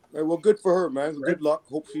year. Right, well, good for her, man. Right. Good luck.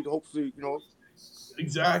 Hopefully, you know.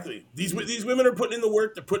 Exactly. These women are putting in the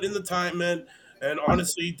work. They're putting in the time, man. And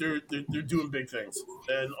honestly, they're doing big things.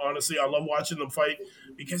 And honestly, I love watching them fight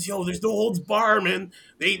because there's no holds bar, man.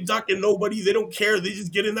 They ain't ducking nobody. They don't care. They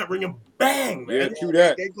just get in that ring and bang, man. Yeah, true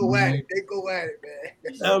that. They go at it. They go at it,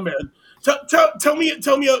 man. Oh man. Tell me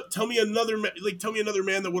another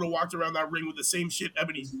man that would have walked around that ring with the same shit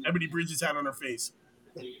Ebony Bridges had on her face.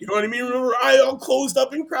 You know what I mean? Remember her eye all closed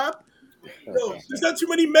up and crap? No, there's not too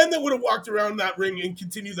many men that would have walked around that ring and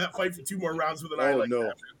continued that fight for 2 more rounds with an eye like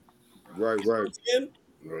that. Man.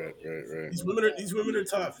 Right. These women are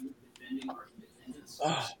tough.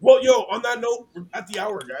 Well, on that note, we're at the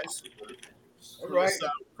hour, guys. All right.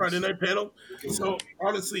 Friday night panel. So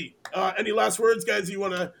honestly, any last words, guys? You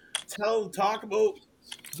want to talk about,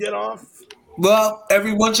 get off? Well,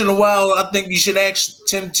 every once in a while, I think you should ask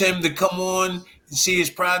Tim to come on and see his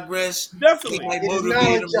progress. Definitely. Like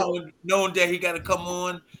motivate him, knowing that he got to come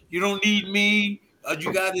on. You don't need me.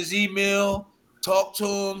 You got his email. Talk to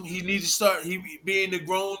him. He needs to start being a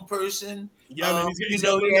grown person. Yeah, man, he's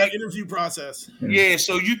got that interview process. Yeah,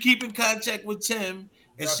 so you keep in contact with Tim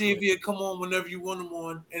and see if he'll come on whenever you want him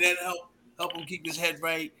on, and then help him keep his head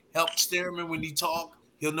right. Help steer him when he talk.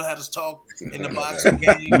 He'll know how to talk in the boxing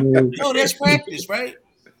game. No, that's practice, right?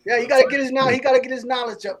 Yeah, he got to get his knowledge. He got to get his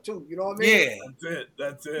knowledge up too. You know what I mean? Yeah,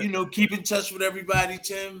 that's it. Keep in touch with everybody,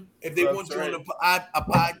 Tim. If they want you on a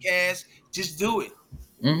podcast, just do it.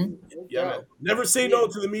 Mm-hmm. Yeah, man. Never say no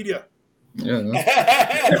to the media. Yeah.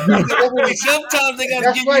 Sometimes they got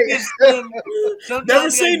to give you this.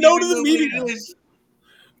 Never say no to the media.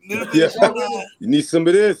 You need some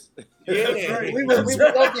of this. Yeah, right. We would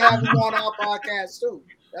love to have him on our podcast too.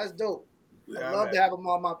 That's dope. I'd love to have him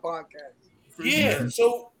on my podcast. Yeah.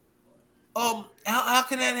 So, how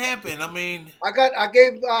can that happen? I mean, I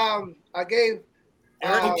gave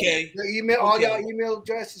okay. The email, all y'all email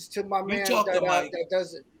addresses to my man that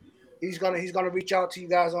does it. He's gonna reach out to you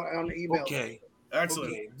guys on the email. Okay.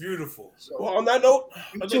 Excellent. Okay. Beautiful. So, well, on that note,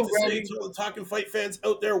 I'd like to say to all the Talking Fight fans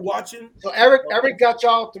out there watching. So Eric got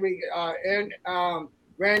y'all 3, and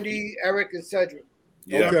Randy, Eric, and Cedric.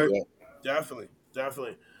 Yeah, okay. Definitely.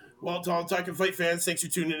 Well, to all Talking Fight fans, thanks for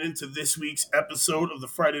tuning in to this week's episode of the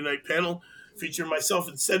Friday Night Panel, featuring myself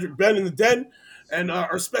and Cedric Ben in the Den, and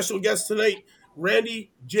our special guests tonight,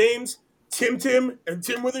 Randy, James, Tim, and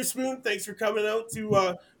Tim Witherspoon. Thanks for coming out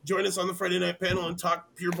to join us on the Friday Night Panel and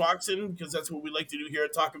talk pure boxing, because that's what we like to do here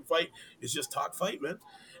at Talking Fight, is just talk fight, man.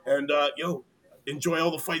 And, enjoy all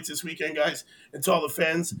the fights this weekend, guys. And to all the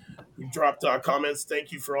fans who dropped comments,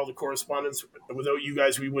 thank you for all the correspondence. Without you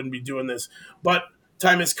guys, we wouldn't be doing this. But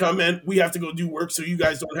time has come, man. We have to go do work so you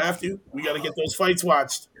guys don't have to. We got to get those fights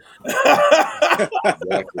watched. She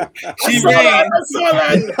ran. I saw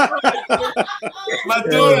that. My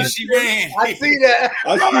daughter, she ran. I see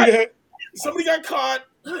that. Somebody got caught.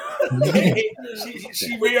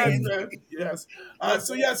 she ran. Yes.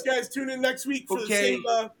 So yes, guys, tune in next week for the same.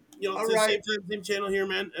 Same channel here,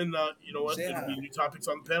 man. And you know what? There'll be new topics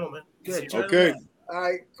on the panel, man. Good. Okay. All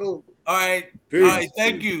right. Cool. All right. Peace. All right.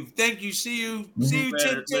 Thank you. See you,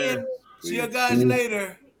 Tim. See you guys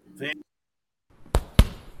later.